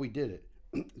looked at how we did it.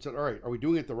 And said, all right, are we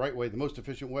doing it the right way, the most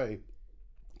efficient way?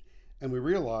 And we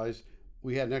realized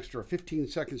we had an extra 15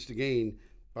 seconds to gain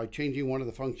by changing one of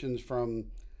the functions from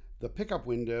the pickup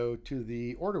window to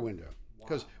the order window,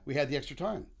 because we had the extra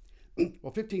time.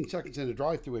 Well, 15 seconds in a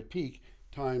drive-through at peak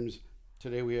times,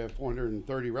 today we have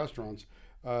 430 restaurants.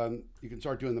 You can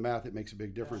start doing the math. It makes a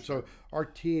big difference. So our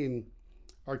team,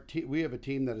 we have a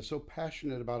team that is so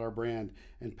passionate about our brand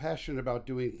and passionate about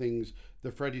doing things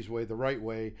the Freddy's way, the right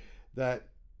way, that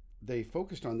they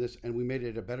focused on this, and we made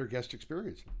it a better guest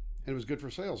experience. And it was good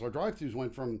for sales. Our drive-thrus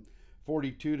went from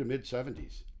 42 to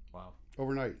mid-70s. Wow.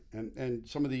 Overnight. And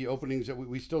some of the openings that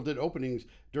we still did openings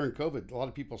during COVID. A lot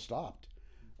of people stopped.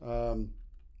 We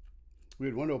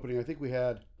had one opening, I think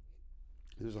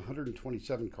there's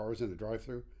 127 cars in the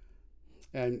drive-thru.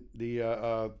 And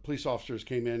the police officers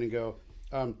came in and go,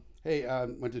 hey,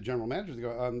 went to the general manager, they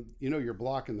go, you're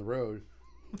blocking the road.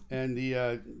 And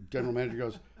the general manager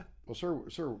goes, well,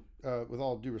 sir, with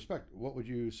all due respect, what would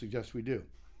you suggest we do?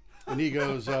 And he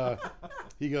goes, I'll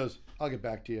get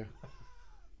back to you.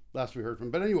 Last we heard from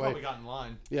him. But anyway. Probably got in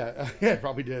line. Yeah,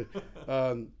 probably did.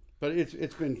 But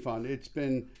it's been fun. It's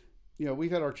been,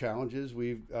 we've had our challenges.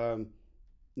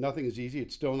 Nothing is easy.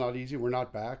 It's still not easy. We're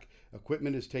not back.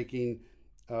 Equipment is taking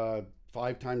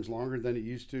 5 times longer than it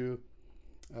used to.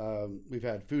 We've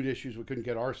had food issues. We couldn't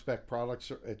get our spec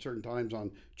products at certain times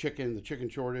on chicken, the chicken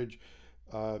shortage.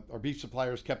 Our beef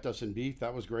suppliers kept us in beef.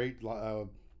 That was great.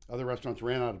 Other restaurants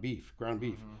ran out of beef, ground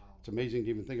beef. Mm-hmm. It's amazing to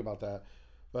even think about that.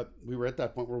 But we were at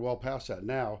that point. We're well past that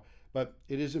now. But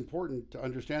it is important to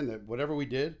understand that whatever we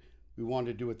did, we wanted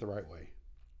to do it the right way.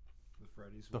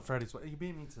 The Freddy's way. You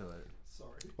beat me to it. Sorry.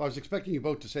 Well, I was expecting you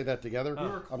both to say that together. We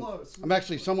were close. I'm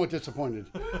actually somewhat disappointed.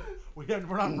 We're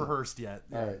not rehearsed yet.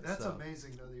 All right. That's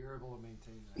amazing, though, that you're able to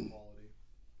maintain that quality.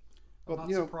 I'm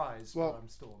not surprised, but I'm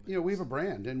still amazed. We have a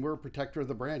brand, and we're a protector of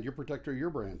the brand. You're a protector of your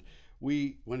brand.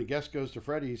 When a guest goes to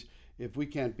Freddy's, if we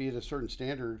can't be at a certain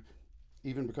standard,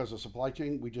 even because of supply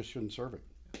chain, we just shouldn't serve it.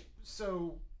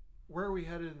 So where are we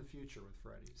headed in the future with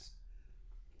Freddy's?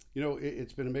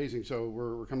 It's been amazing. So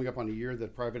we're coming up on a year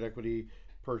that private equity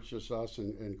purchased us,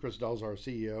 and Chris Dell's our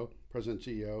president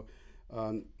CEO.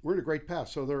 We're in a great path.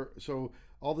 So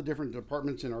all the different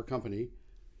departments in our company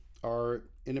are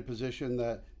in a position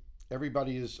that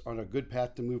everybody is on a good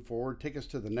path to move forward, take us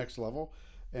to the next level,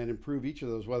 and improve each of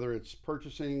those, whether it's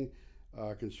purchasing,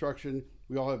 construction.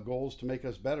 We all have goals to make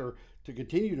us better, to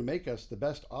continue to make us the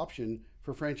best option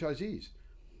for franchisees.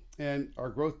 And our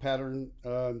growth pattern,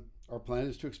 our plan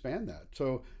is to expand that.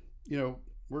 So,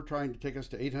 we're trying to take us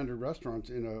to 800 restaurants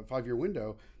in a 5-year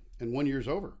window, and 1 year's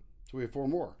over. So we have 4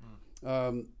 more.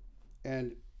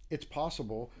 And it's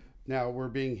possible. Now we're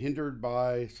being hindered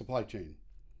by supply chain.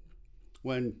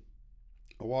 When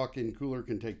a walk-in cooler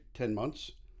can take 10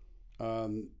 months,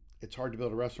 it's hard to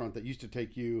build a restaurant that used to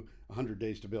take you 100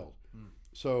 days to build.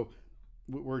 So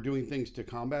we're doing things to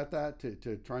combat that,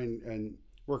 to try and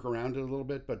work around it a little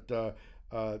bit. But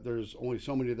there's only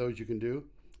so many of those you can do.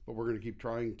 But we're going to keep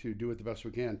trying to do it the best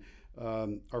we can.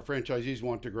 Our franchisees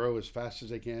want to grow as fast as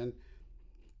they can,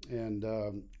 and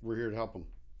we're here to help them.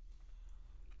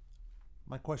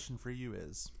 My question for you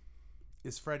is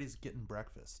Freddy's getting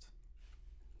breakfast?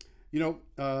 You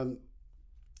know,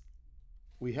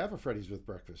 we have a Freddy's with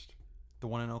breakfast. The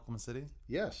one in Oklahoma City?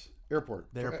 Yes, airport.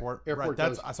 The airport. Airport.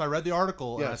 Right. So I read the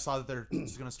article and I Yes. saw that they're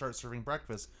just going to start serving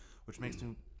breakfast, which makes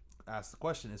me ask the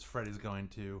question: is Freddy's going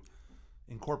to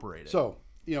incorporate it? So,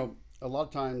 you know, a lot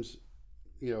of times,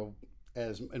 you know,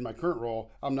 as in my current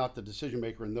role, I'm not the decision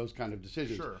maker in those kind of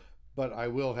decisions. Sure. But I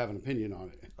will have an opinion on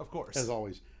it. Of course. As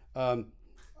always.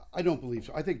 I don't believe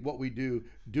so. I think what we do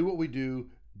what we do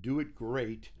it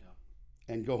great,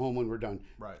 and go home when we're done.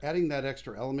 Right. Adding that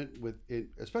extra element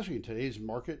especially in today's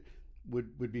market,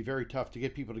 would be very tough to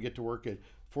get people to get to work at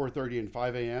 4:30 and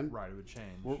 5 a.m. Right, it would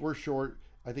change. We're short.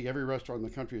 I think every restaurant in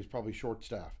the country is probably short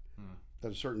staff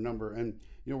at a certain number. And,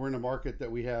 you know, we're in a market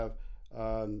that we have,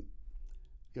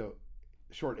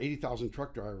 short 80,000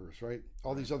 truck drivers, right?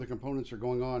 All these other components are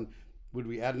going on. Would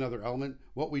we add another element?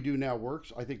 What we do now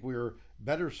works. I think we're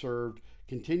better served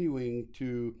continuing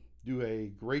to do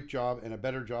a great job and a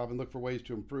better job and look for ways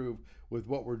to improve with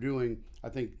what we're doing. I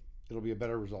think it'll be a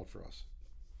better result for us.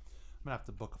 I'm going to have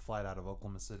to book a flight out of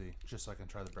Oklahoma City just so I can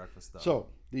try the breakfast, though. So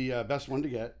the best one to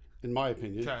get, in my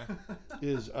opinion, Okay.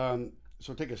 is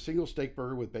so take a single steak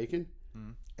burger with bacon,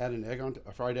 add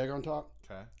a fried egg on top.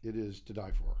 Okay. It is to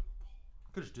die for.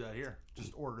 Could just do that here.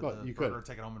 Just order Well, the you burger, could.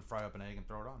 take it home, and fry up an egg and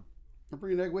throw it on. I'll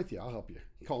bring an egg with you. I'll help you.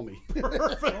 Call me.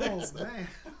 Perfect. Oh man,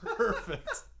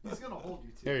 Perfect. he's gonna hold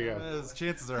you to. There you that. go. His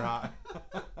chances are high.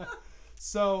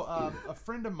 So, a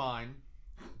friend of mine,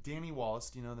 Danny Wallace,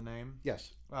 do you know the name?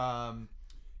 Yes.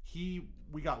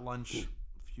 We got lunch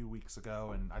a few weeks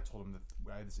ago, and I told him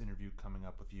that I had this interview coming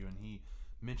up with you, and he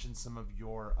mentioned some of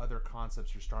your other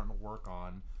concepts you're starting to work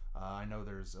on. I know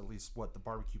there's at least the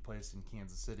barbecue place in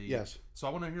Kansas City. Yes. So I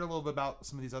want to hear a little bit about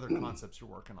some of these other concepts you're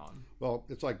working on. Well,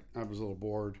 it's like I was a little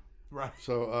bored. Right.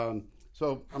 So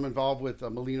I'm involved with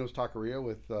Molino's Taqueria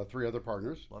with 3 other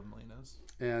partners. Love Molinos.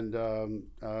 And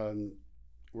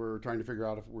we're trying to figure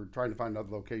out if we're trying to find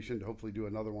another location to hopefully do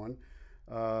another one.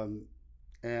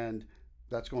 And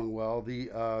that's going well.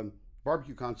 The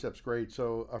barbecue concept's great.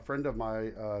 So a friend of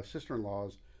my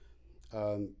sister-in-law's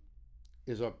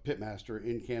is a pitmaster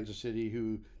in Kansas City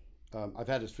who I've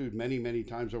had his food many, many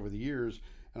times over the years,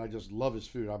 and I just love his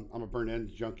food. I'm a burnt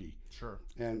ends junkie. Sure.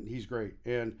 And he's great.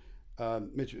 And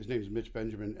his name is Mitch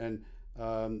Benjamin.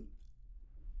 And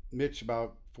Mitch,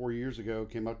 about 4 years ago,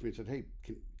 came up to me and said, "Hey,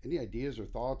 any ideas or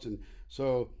thoughts?" And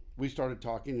so we started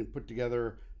talking and put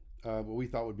together what we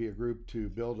thought would be a group to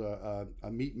build a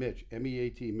Meet Mitch,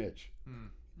 MEAT Mitch.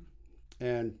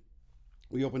 And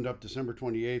we opened up December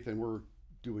 28th, and we're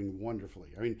doing wonderfully.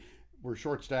 I mean, we're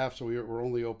short staffed, so we're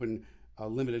only open a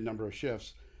limited number of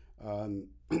shifts.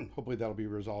 Hopefully that'll be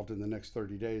resolved in the next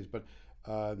 30 days, but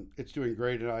it's doing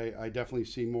great. And I definitely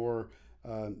see more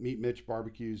Meet Mitch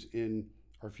barbecues in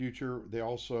our future. We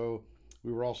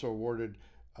were also awarded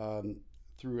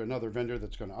through another vendor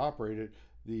that's going to operate it,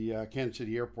 the Kansas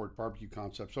City Airport barbecue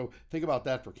concept. So think about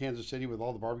that for Kansas City with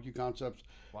all the barbecue concepts.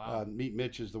 Wow. Meet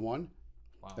Mitch is the one.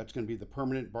 Wow. That's going to be the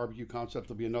permanent barbecue concept.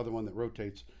 There'll be another one that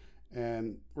rotates,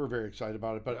 and we're very excited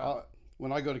about it. But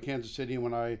when I go to Kansas City, and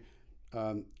when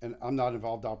and I'm not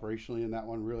involved operationally in that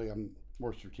one, really, I'm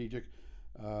more strategic.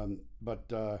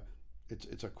 But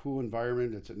it's a cool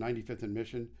environment. It's at 95th and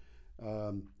Mission,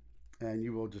 and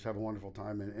you will just have a wonderful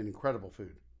time and incredible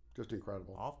food. Just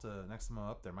incredible. I'll have to, next time I'm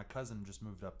up there, my cousin just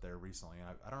moved up there recently, and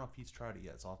I don't know if he's tried it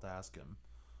yet, so I'll have to ask him.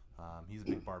 He's a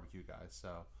big barbecue guy.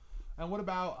 So, and what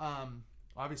about,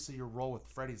 obviously your role with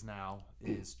Freddy's now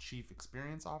is Chief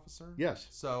Experience Officer? Yes.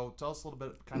 So tell us a little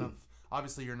bit, kind of,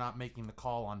 obviously you're not making the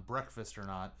call on breakfast or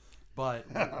not, but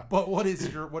what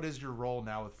is your role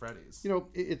now with Freddy's? You know,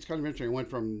 it's kind of interesting. I went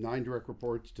from 9 direct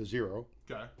reports to 0.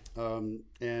 Okay.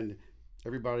 And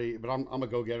everybody, but I'm a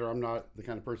go-getter. I'm not the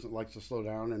kind of person that likes to slow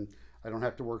down, and I don't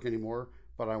have to work anymore,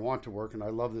 but I want to work, and I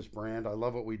love this brand. I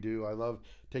love what we do. I love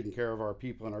taking care of our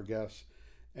people and our guests.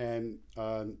 And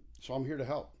so I'm here to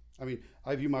help. I mean,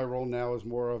 I view my role now as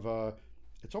more of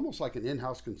it's almost like an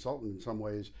in-house consultant in some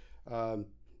ways.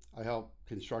 I help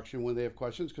construction when they have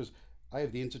questions because I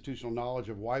have the institutional knowledge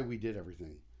of why we did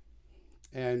everything.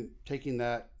 And taking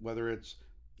that, whether it's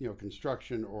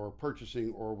construction or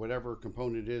purchasing or whatever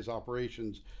component it is,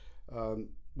 operations,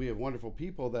 we have wonderful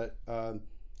people that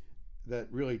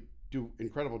really do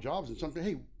incredible jobs. And sometimes,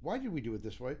 hey, why did we do it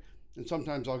this way? And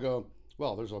sometimes I'll go,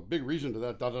 well, there's a big reason to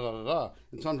that, da da da da da.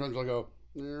 And sometimes I'll go,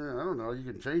 I don't know, you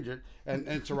can change it, and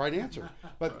it's the right answer.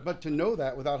 But to know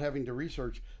that without having to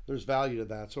research, there's value to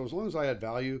that. So as long as I add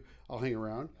value, I'll hang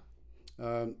around.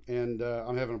 And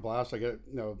I'm having a blast. I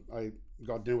go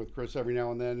out dinner with Chris every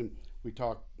now and then, and we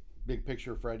talk big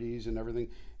picture Freddy's and everything.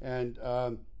 And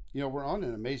we're on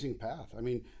an amazing path. I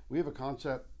mean, we have a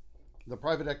concept. The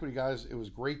private equity guys, it was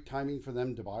great timing for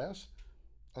them to buy us.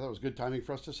 I thought it was good timing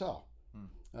for us to sell.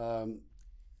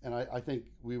 And I think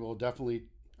we will definitely,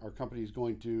 our company is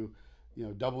going to,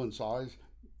 double in size.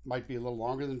 Might be a little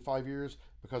longer than 5 years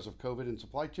because of COVID and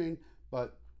supply chain,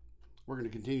 but we're going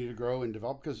to continue to grow and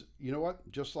develop, because you know what?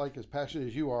 Just like as passionate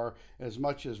as you are, as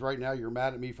much as right now you're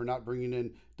mad at me for not bringing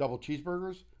in double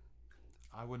cheeseburgers,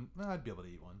 I'd be able to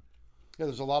eat one. Yeah,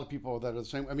 there's a lot of people that are the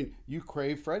same. I mean, you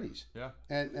crave Freddy's. Yeah.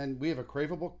 And we have a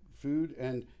craveable food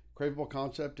and craveable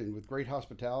concept, and with great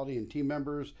hospitality and team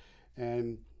members.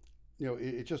 And,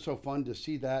 it's just so fun to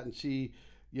see that and see,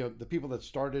 the people that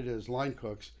started as line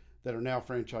cooks that are now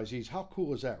franchisees. How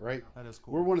cool is that, right? That is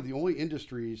cool. We're one of the only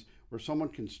industries where someone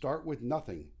can start with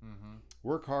nothing,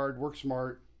 work hard, work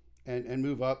smart, and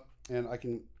move up. And I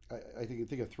can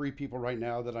think of 3 people right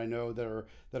now that I know that are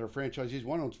franchisees.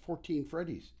 One owns 14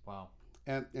 Freddy's. Wow.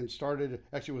 And started,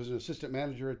 actually was an assistant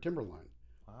manager at Timberline.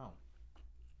 Wow.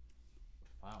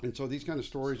 And so these kind of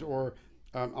stories, or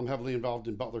I'm heavily involved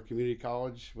in Butler Community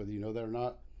College, whether you know that or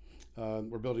not.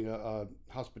 We're building a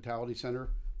hospitality center,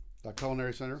 a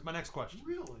culinary center. That's my next question.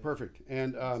 Really? Perfect.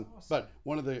 And awesome. but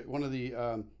one of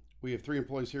the we have 3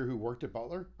 employees here who worked at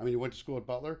Butler. I mean, who went to school at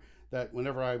Butler. That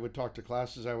whenever I would talk to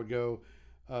classes, I would go,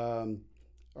 all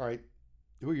right,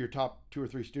 who are your top 2 or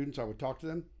 3 students? I would talk to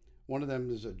them. One of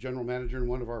them is a general manager in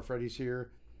one of our Freddy's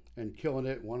here, and killing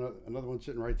it. Another one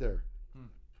sitting right there.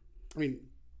 I mean,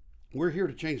 we're here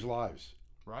to change lives.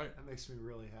 Right. That makes me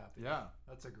really happy. Yeah.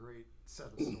 That's a great set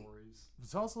of stories.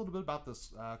 Tell us a little bit about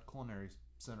this culinary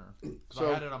center. So,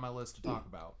 I had it on my list to talk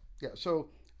about. Yeah. So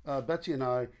Betsy and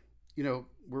I,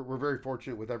 we're very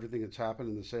fortunate with everything that's happened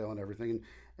in the sale and everything.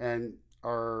 And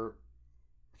our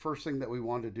first thing that we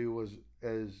wanted to do was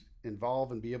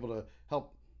involve and be able to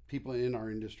help people in our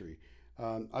industry.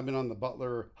 I've been on the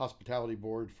Butler Hospitality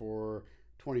Board for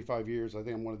 25 years. I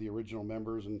think I'm one of the original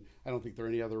members, and I don't think there are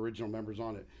any other original members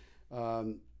on it.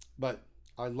 But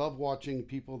I love watching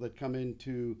people that come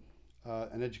into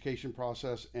an education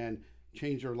process and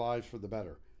change their lives for the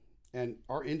better. And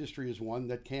our industry is one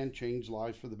that can change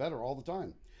lives for the better all the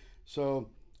time. So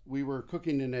we were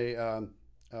cooking in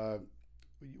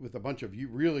with a bunch of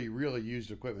really, really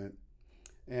used equipment,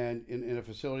 and in a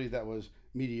facility that was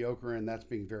mediocre, and that's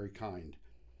being very kind.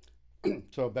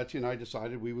 So Betsy and I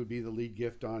decided we would be the lead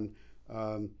gift on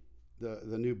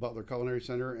the new Butler Culinary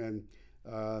Center, and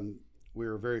we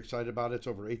were very excited about it. It's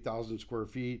over 8,000 square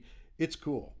feet. It's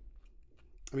cool.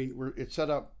 I mean, it's set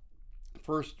up.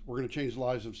 First, we're going to change the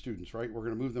lives of students, right? We're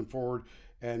going to move them forward,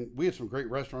 and we have some great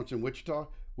restaurants in Wichita.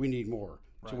 We need more.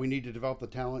 Right. So we need to develop the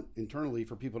talent internally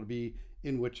for people to be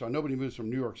in Wichita. Nobody moves from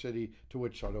New York City to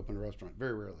Wichita to open a restaurant.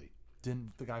 Very rarely.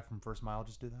 Didn't the guy from First Mile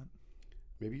just do that?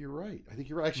 Maybe you're right. I think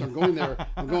you're right. Actually, I'm going there.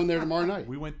 I'm going there tomorrow night.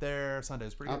 We went there Sunday.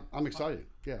 It's pretty good. I'm excited.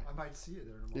 Yeah. I might see you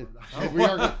there tomorrow night. Yeah, we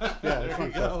are. Yeah, there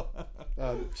you go.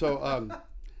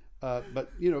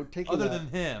 But taking other than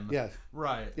him, yes,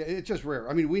 right? Yeah, it's just rare.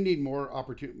 I mean, we need more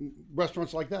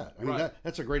restaurants like that. I mean, right.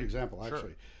 That's a great example,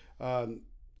 actually.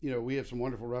 Sure. We have some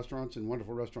wonderful restaurants and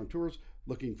wonderful restaurateurs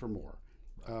looking for more.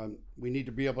 We need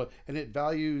to be able to, and it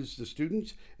values the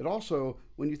students. It also,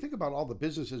 when you think about all the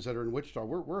businesses that are in Wichita,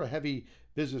 we're a heavy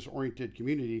business-oriented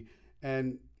community,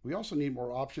 and we also need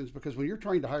more options, because when you're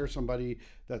trying to hire somebody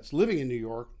that's living in New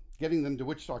York, getting them to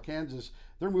Wichita, Kansas,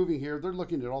 they're moving here, they're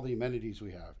looking at all the amenities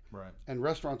we have. Right. And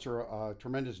restaurants are a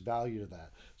tremendous value to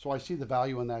that. So I see the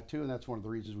value in that too, and that's one of the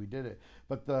reasons we did it.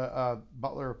 But the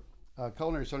Butler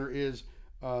Culinary Center is,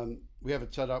 we have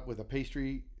it set up with a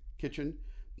pastry kitchen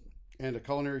and a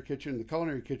culinary kitchen. The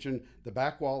culinary kitchen, the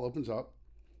back wall opens up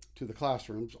to the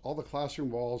classrooms. All the classroom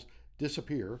walls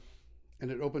disappear, and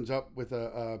it opens up with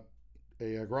a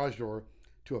garage door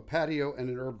to a patio and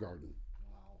an herb garden.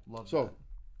 Wow. Love so that.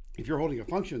 If you're holding a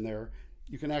function there,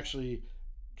 you can actually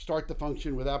start the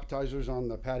function with appetizers on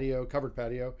the patio, covered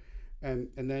patio, and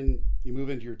then you move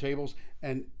into your tables,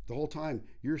 and the whole time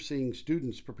you're seeing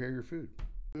students prepare your food.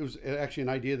 It was actually an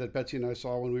idea that Betsy and I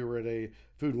saw when we were at a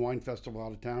food and wine festival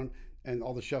out of town, and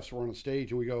all the chefs were on a stage,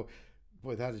 and we go,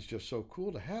 boy, that is just so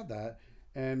cool to have that.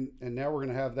 And now we're going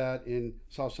to have that in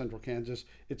South Central Kansas.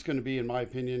 It's going to be, in my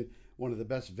opinion, one of the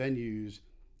best venues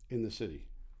in the city.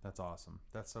 That's awesome.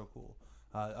 That's so cool.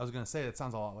 I was going to say it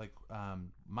sounds a lot like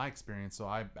my experience. So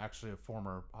I'm actually a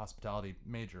former hospitality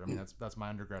major. I mean, that's my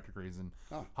undergrad degrees in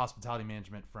hospitality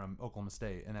management from Oklahoma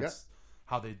State, and that's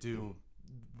how they do.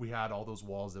 We had all those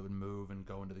walls that would move and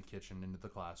go into the kitchen, into the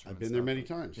classroom. I've been there many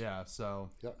times. Yeah. So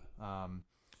so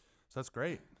that's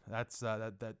great. That's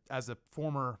that as a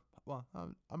former. Well,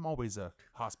 I'm always a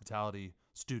hospitality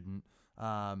student.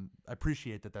 I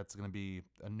appreciate that that's going to be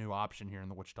a new option here in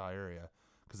the Wichita area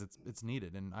because it's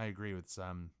needed, and I agree with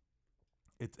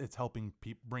it's helping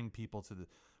bring people to the.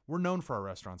 We're known for our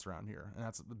restaurants around here, and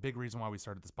that's the big reason why we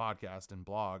started this podcast and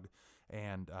blog,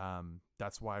 and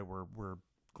that's why we're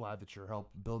glad that you're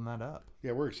helping building that up.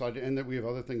 Yeah, we're excited, and that we have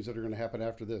other things that are going to happen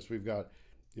after this. We've got,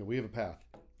 we have a path,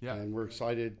 and we're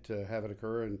excited to have it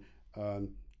occur,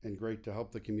 and great to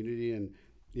help the community. And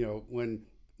when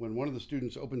one of the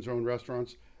students opens their own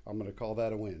restaurants, I'm going to call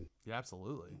that a win. Yeah,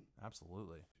 absolutely.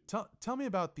 Tell me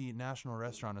about the National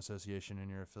Restaurant Association and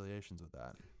your affiliations with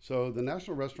that. So the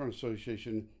National Restaurant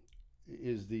Association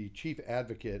is the chief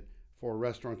advocate for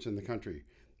restaurants in the country.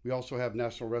 We also have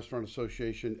National Restaurant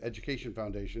Association Education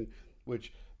Foundation,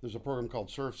 which there's a program called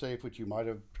Serve Safe, which you might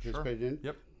have participated in.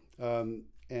 Yep.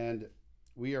 And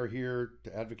we are here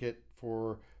to advocate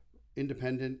for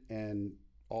independent and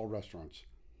all restaurants.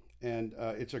 And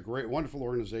it's a great, wonderful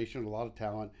organization, a lot of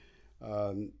talent.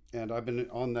 And I've been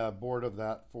on the board of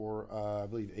that for, I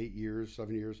believe,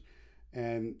 7 years.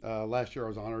 And last year I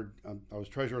was honored. I was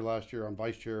treasurer last year. I'm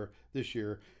vice chair this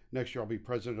year. Next year I'll be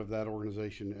president of that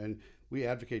organization. And we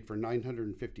advocate for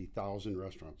 950,000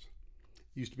 restaurants.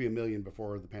 Used to be 1 million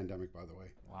before the pandemic, by the way.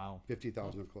 Wow.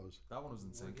 50,000 have closed. That one was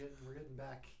insane. We're getting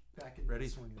back in Ready?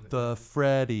 the swing of it. The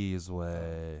Freddy's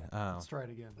way. Oh. Let's try it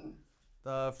again.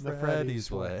 The Freddy's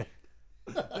way.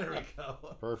 There we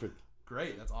go. Perfect.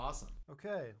 Great. That's awesome.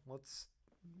 Okay, we're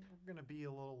gonna be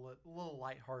a little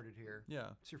lighthearted here. Yeah.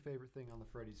 What's your favorite thing on the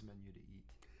Freddy's menu to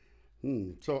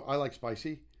eat? So I like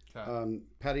spicy. Okay.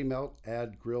 Patty melt,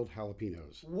 add grilled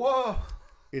jalapenos. Whoa!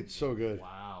 It's so good.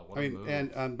 Wow. I mean,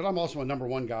 and but I'm also a number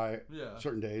one guy. Yeah.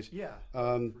 Certain days. Yeah.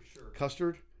 For sure.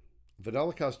 Custard,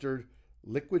 vanilla custard,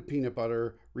 liquid peanut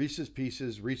butter, Reese's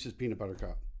Pieces, Reese's peanut butter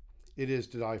cup. It is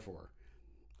to die for.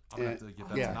 I'm gonna have to get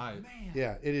that tonight. Man.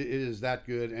 Yeah, it is that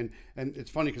good. And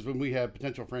it's funny because when we have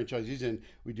potential franchisees in,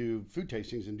 we do food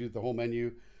tastings and do the whole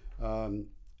menu.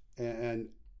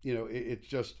 It's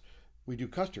just, we do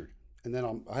custard. And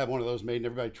then I have one of those made and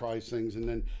everybody tries things. And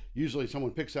then usually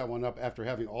someone picks that one up after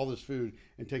having all this food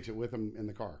and takes it with them in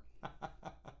the car.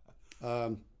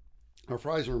 Our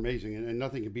fries are amazing, and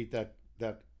nothing can beat that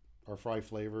our fry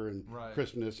flavor and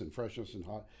crispness and freshness and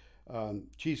hot.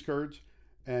 Cheese curds.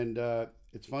 And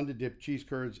it's fun to dip cheese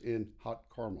curds in hot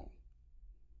caramel.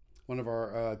 One of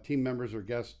our team members or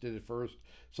guests did it first.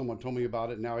 Someone told me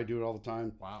about it. Now I do it all the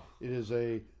time. Wow. It is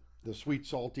the sweet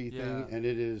salty thing, and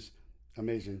it is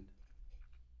amazing.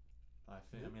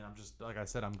 I'm just, like I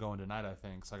said, I'm going tonight, I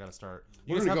think, so I got to start.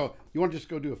 We're going to go. You want to just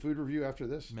go do a food review after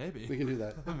this? Maybe. We can do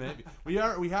that. Maybe.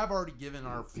 We have already given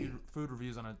our food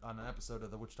reviews on an episode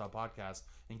of the Wichita podcast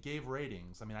and gave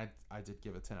ratings. I mean, I did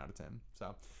give it 10 out of 10.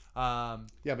 So,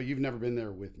 yeah, but you've never been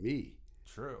there with me.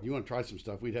 True. You want to try some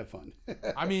stuff? We'd have fun.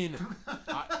 I mean,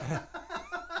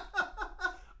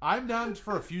 I'm down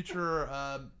for a future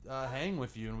hang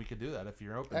with you, and we could do that if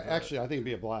you're open. Actually, I think it'd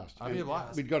be a blast. I'd be a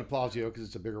blast. We'd go to Plazio because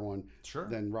it's a bigger one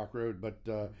than Rock Road, but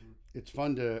it's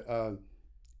fun to,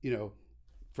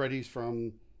 Freddy's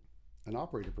from an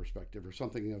operator perspective or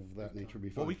something of that nature would be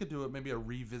fun. Well, we could do it maybe a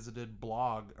revisited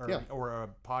blog or a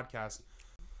podcast.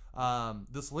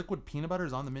 This liquid peanut butter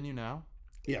is on the menu now.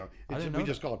 Yeah, we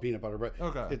just call it peanut butter, but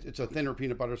it's a thinner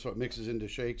peanut butter, so it mixes into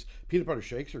shakes. Peanut butter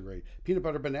shakes are great. Peanut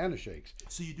butter banana shakes.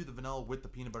 So you do the vanilla with the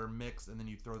peanut butter mix, and then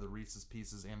you throw the Reese's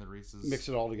Pieces and the Reese's. Mix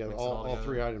it all together, all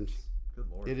three items. Good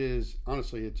Lord. It is,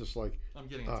 honestly, it's just like. I'm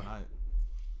getting it tonight.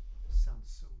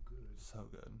 Sounds so good. So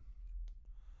good.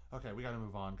 Okay, we got to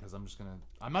move on because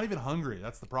I'm not even hungry.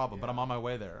 That's the problem, but I'm on my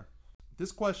way there.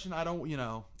 This question, I'm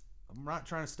not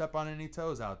trying to step on any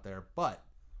toes out there, but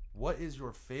what is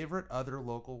your favorite other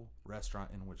local restaurant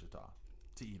in Wichita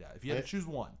to eat at? If you had to choose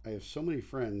one. I have so many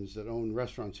friends that own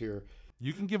restaurants here.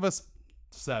 You can give us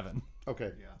 7.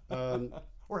 Okay. Yeah.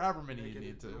 Or however many you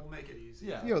need to. We'll make it easy.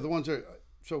 Yeah. The ones that,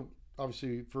 so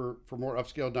obviously for more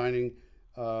upscale dining,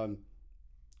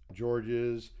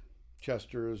 George's,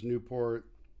 Chester's, Newport,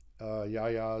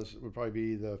 Yaya's would probably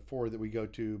be the 4 that we go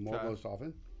to most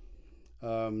often.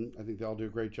 I think they all do a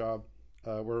great job.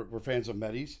 We're fans of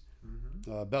Meddy's.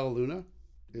 Mm-hmm. Bella Luna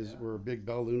we're big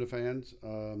Bella Luna fans.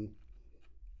 I'm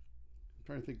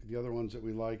trying to think of the other ones that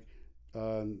we like.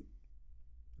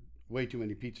 Way too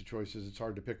many pizza choices. It's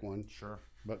hard to pick one. Sure.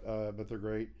 But they're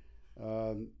great.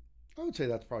 I would say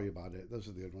that's probably about it. Those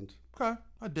are the good ones. Okay,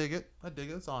 I dig it.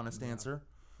 It's an honest answer.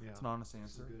 Yeah. It's an honest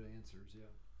answer. Good answers, yeah.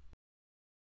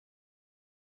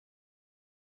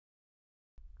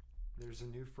 There's a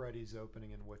new Freddy's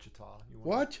opening in Wichita.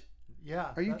 What?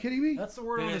 Yeah. Are you kidding me? That's the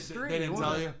word on the street. They didn't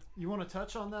tell you? You want to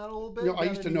touch on that a little bit? No, I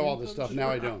used to know all this stuff. Now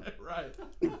I don't.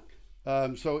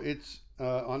 Right. So it's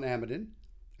on Amadon,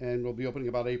 and we'll be opening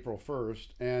about April 1st,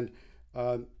 and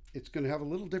it's going to have a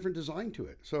little different design to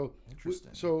it. So,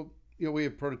 interesting. We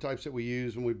have prototypes that we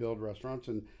use when we build restaurants,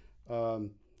 and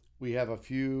we have a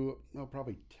few,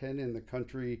 probably 10 in the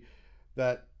country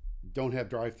that don't have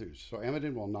drive-thrus. So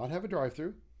Amadon will not have a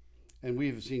drive-thru, and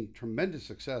we've seen tremendous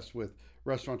success with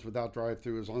restaurants without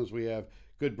drive-thru as long as we have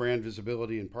good brand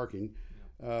visibility and parking.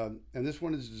 Yeah. And this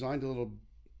one is designed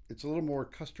it's a little more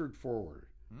custard forward.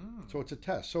 So it's a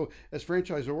test. So as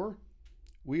franchisor,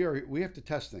 we have to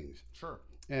test things. Sure.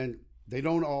 And they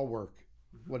don't all work.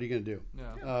 What are you going to do?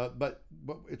 Yeah. But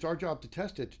it's our job to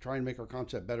test it to try and make our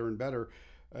concept better and better.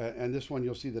 And this one,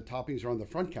 you'll see the toppings are on the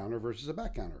front counter versus the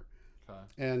back counter. Okay.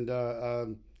 And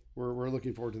we're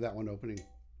looking forward to that one opening.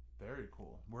 Very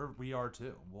cool. We are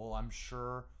too. Well, I'm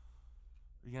sure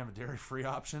you can have a dairy-free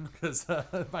option because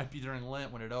it might be during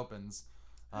Lent when it opens.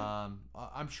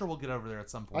 I'm sure we'll get over there at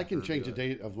some point. I can change the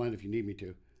date of Lent if you need me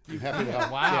to. I'm happy to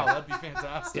help. Wow, that'd be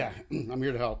fantastic. Yeah, I'm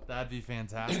here to help. That'd be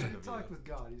fantastic. Talk with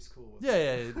God. He's cool with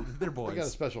Yeah, they're boys. I got a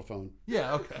special phone.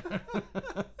 Yeah, okay.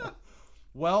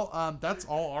 Well, that's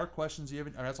all our questions.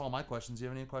 That's all my questions. Do you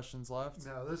have any questions left?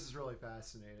 No, this is really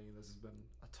fascinating. This has been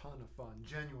a ton of fun.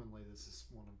 Genuinely, this is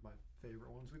one of my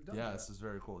favorite ones we've done. Yeah, this is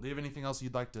very cool. Do you have anything else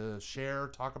you'd like to share,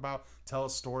 talk about, tell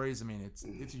us stories? I mean,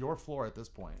 it's your floor at this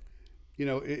point.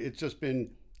 It's just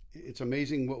been, it's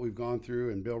amazing what we've gone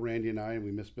through, and Bill, Randy, and I, and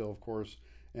we miss Bill, of course,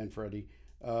 and Freddie.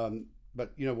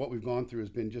 But what we've gone through has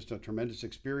been just a tremendous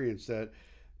experience that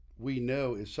we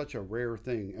know is such a rare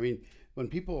thing. I mean, when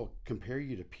people compare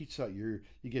you to Pizza Hut, you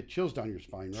get chills down your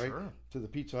spine, right? Sure. To the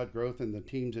Pizza Hut growth and the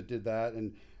teams that did that,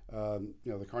 and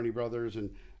the Carney brothers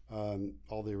and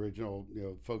all the original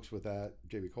folks with that,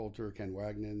 Jamie Coulter, Ken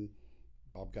Wagner,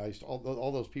 Bob Geist,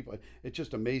 all those people. It's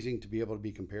just amazing to be able to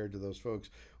be compared to those folks.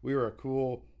 We have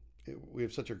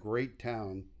such a great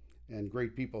town and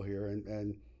great people here,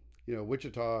 and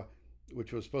Wichita,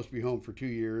 which was supposed to be home for 2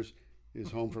 years,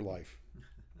 is home for life.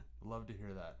 Love to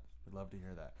hear that. We'd love to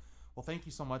hear that. Well, thank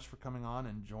you so much for coming on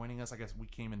and joining us. I guess we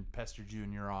came and pestered you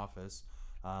in your office,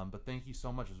 but thank you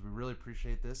so much. We really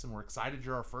appreciate this, and we're excited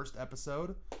you're our first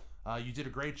episode. You did a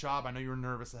great job. I know you were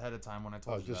nervous ahead of time when I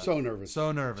told you just that.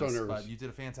 So nervous. But you did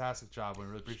a fantastic job. We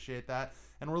really appreciate that,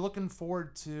 and we're looking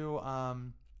forward to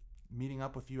meeting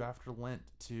up with you after Lent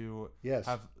to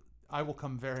have. I will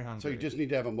come very hungry. So you just need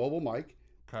to have a mobile mic,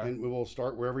 okay, and we will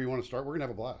start wherever you want to start. We're gonna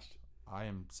have a blast. I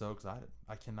am so excited.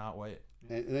 I cannot wait.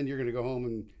 And then you're gonna go home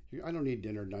and I don't need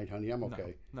dinner tonight, honey. I'm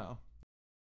okay. No.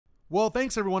 Well,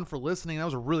 thanks everyone for listening. That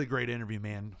was a really great interview,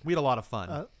 man. We had a lot of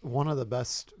fun. One of the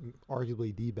best,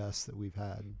 arguably the best that we've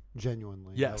had.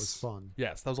 Genuinely, yes, that was fun.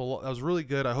 Yes, that was really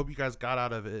good. I hope you guys got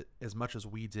out of it as much as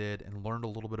we did and learned a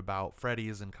little bit about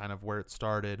Freddy's and kind of where it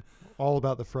started. All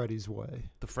about the Freddy's way.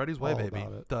 The Freddy's way, all baby.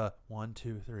 About it. The 1,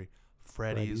 2, 3.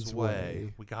 Freddy's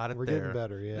way. We got it. We're there. Getting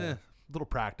better. Yeah. Little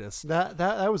practice.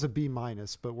 That was a B-,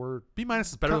 but we're B-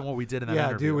 is better than what we did in that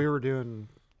interview. Dude, we were doing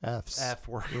F's. F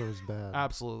work. It was bad.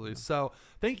 Absolutely. So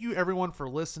thank you everyone for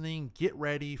listening. Get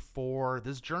ready for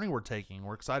this journey we're taking.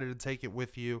 We're excited to take it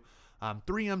with you.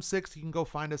 3M6, you can go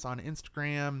find us on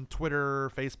Instagram,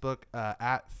 Twitter, Facebook,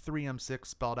 at 3M6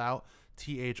 spelled out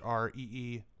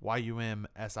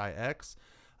THREEYUMSIX.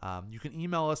 You can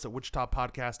email us at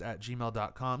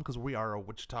wichitapodcast@gmail.com because we are a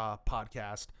Wichita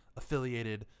Podcast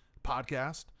affiliated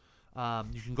podcast.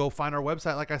 You can go find our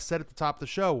website, like I said at the top of the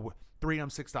show,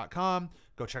 3m6.com.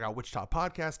 Go check out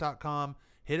wichitapodcast.com.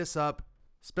 Hit us up.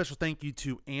 Special thank you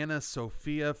to Anna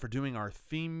Sophia for doing our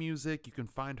theme music. You can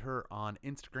find her on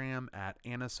Instagram at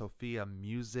Anna Sophia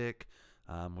Music.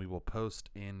 We will post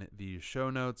in the show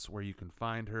notes where you can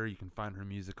find her. You can find her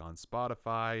music on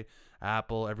Spotify,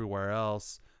 Apple, everywhere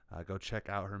else. Go check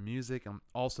out her music.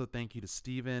 Also, thank you to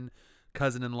Steven,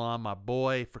 cousin-in-law, my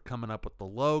boy, for coming up with the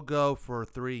logo for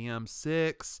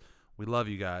 3M6. We love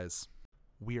you guys.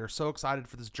 We are so excited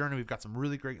for this journey. We've got some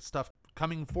really great stuff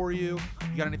coming for you.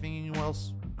 You got anything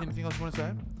else you want to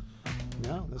say?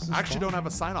 No, this is I actually fun. don't have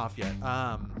a sign-off yet.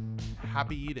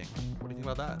 Happy eating. What do you think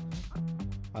about that?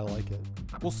 I like it.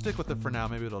 We'll stick with it for now.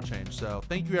 Maybe it'll change. So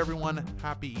thank you, everyone.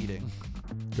 Happy eating.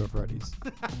 Go Freddy's.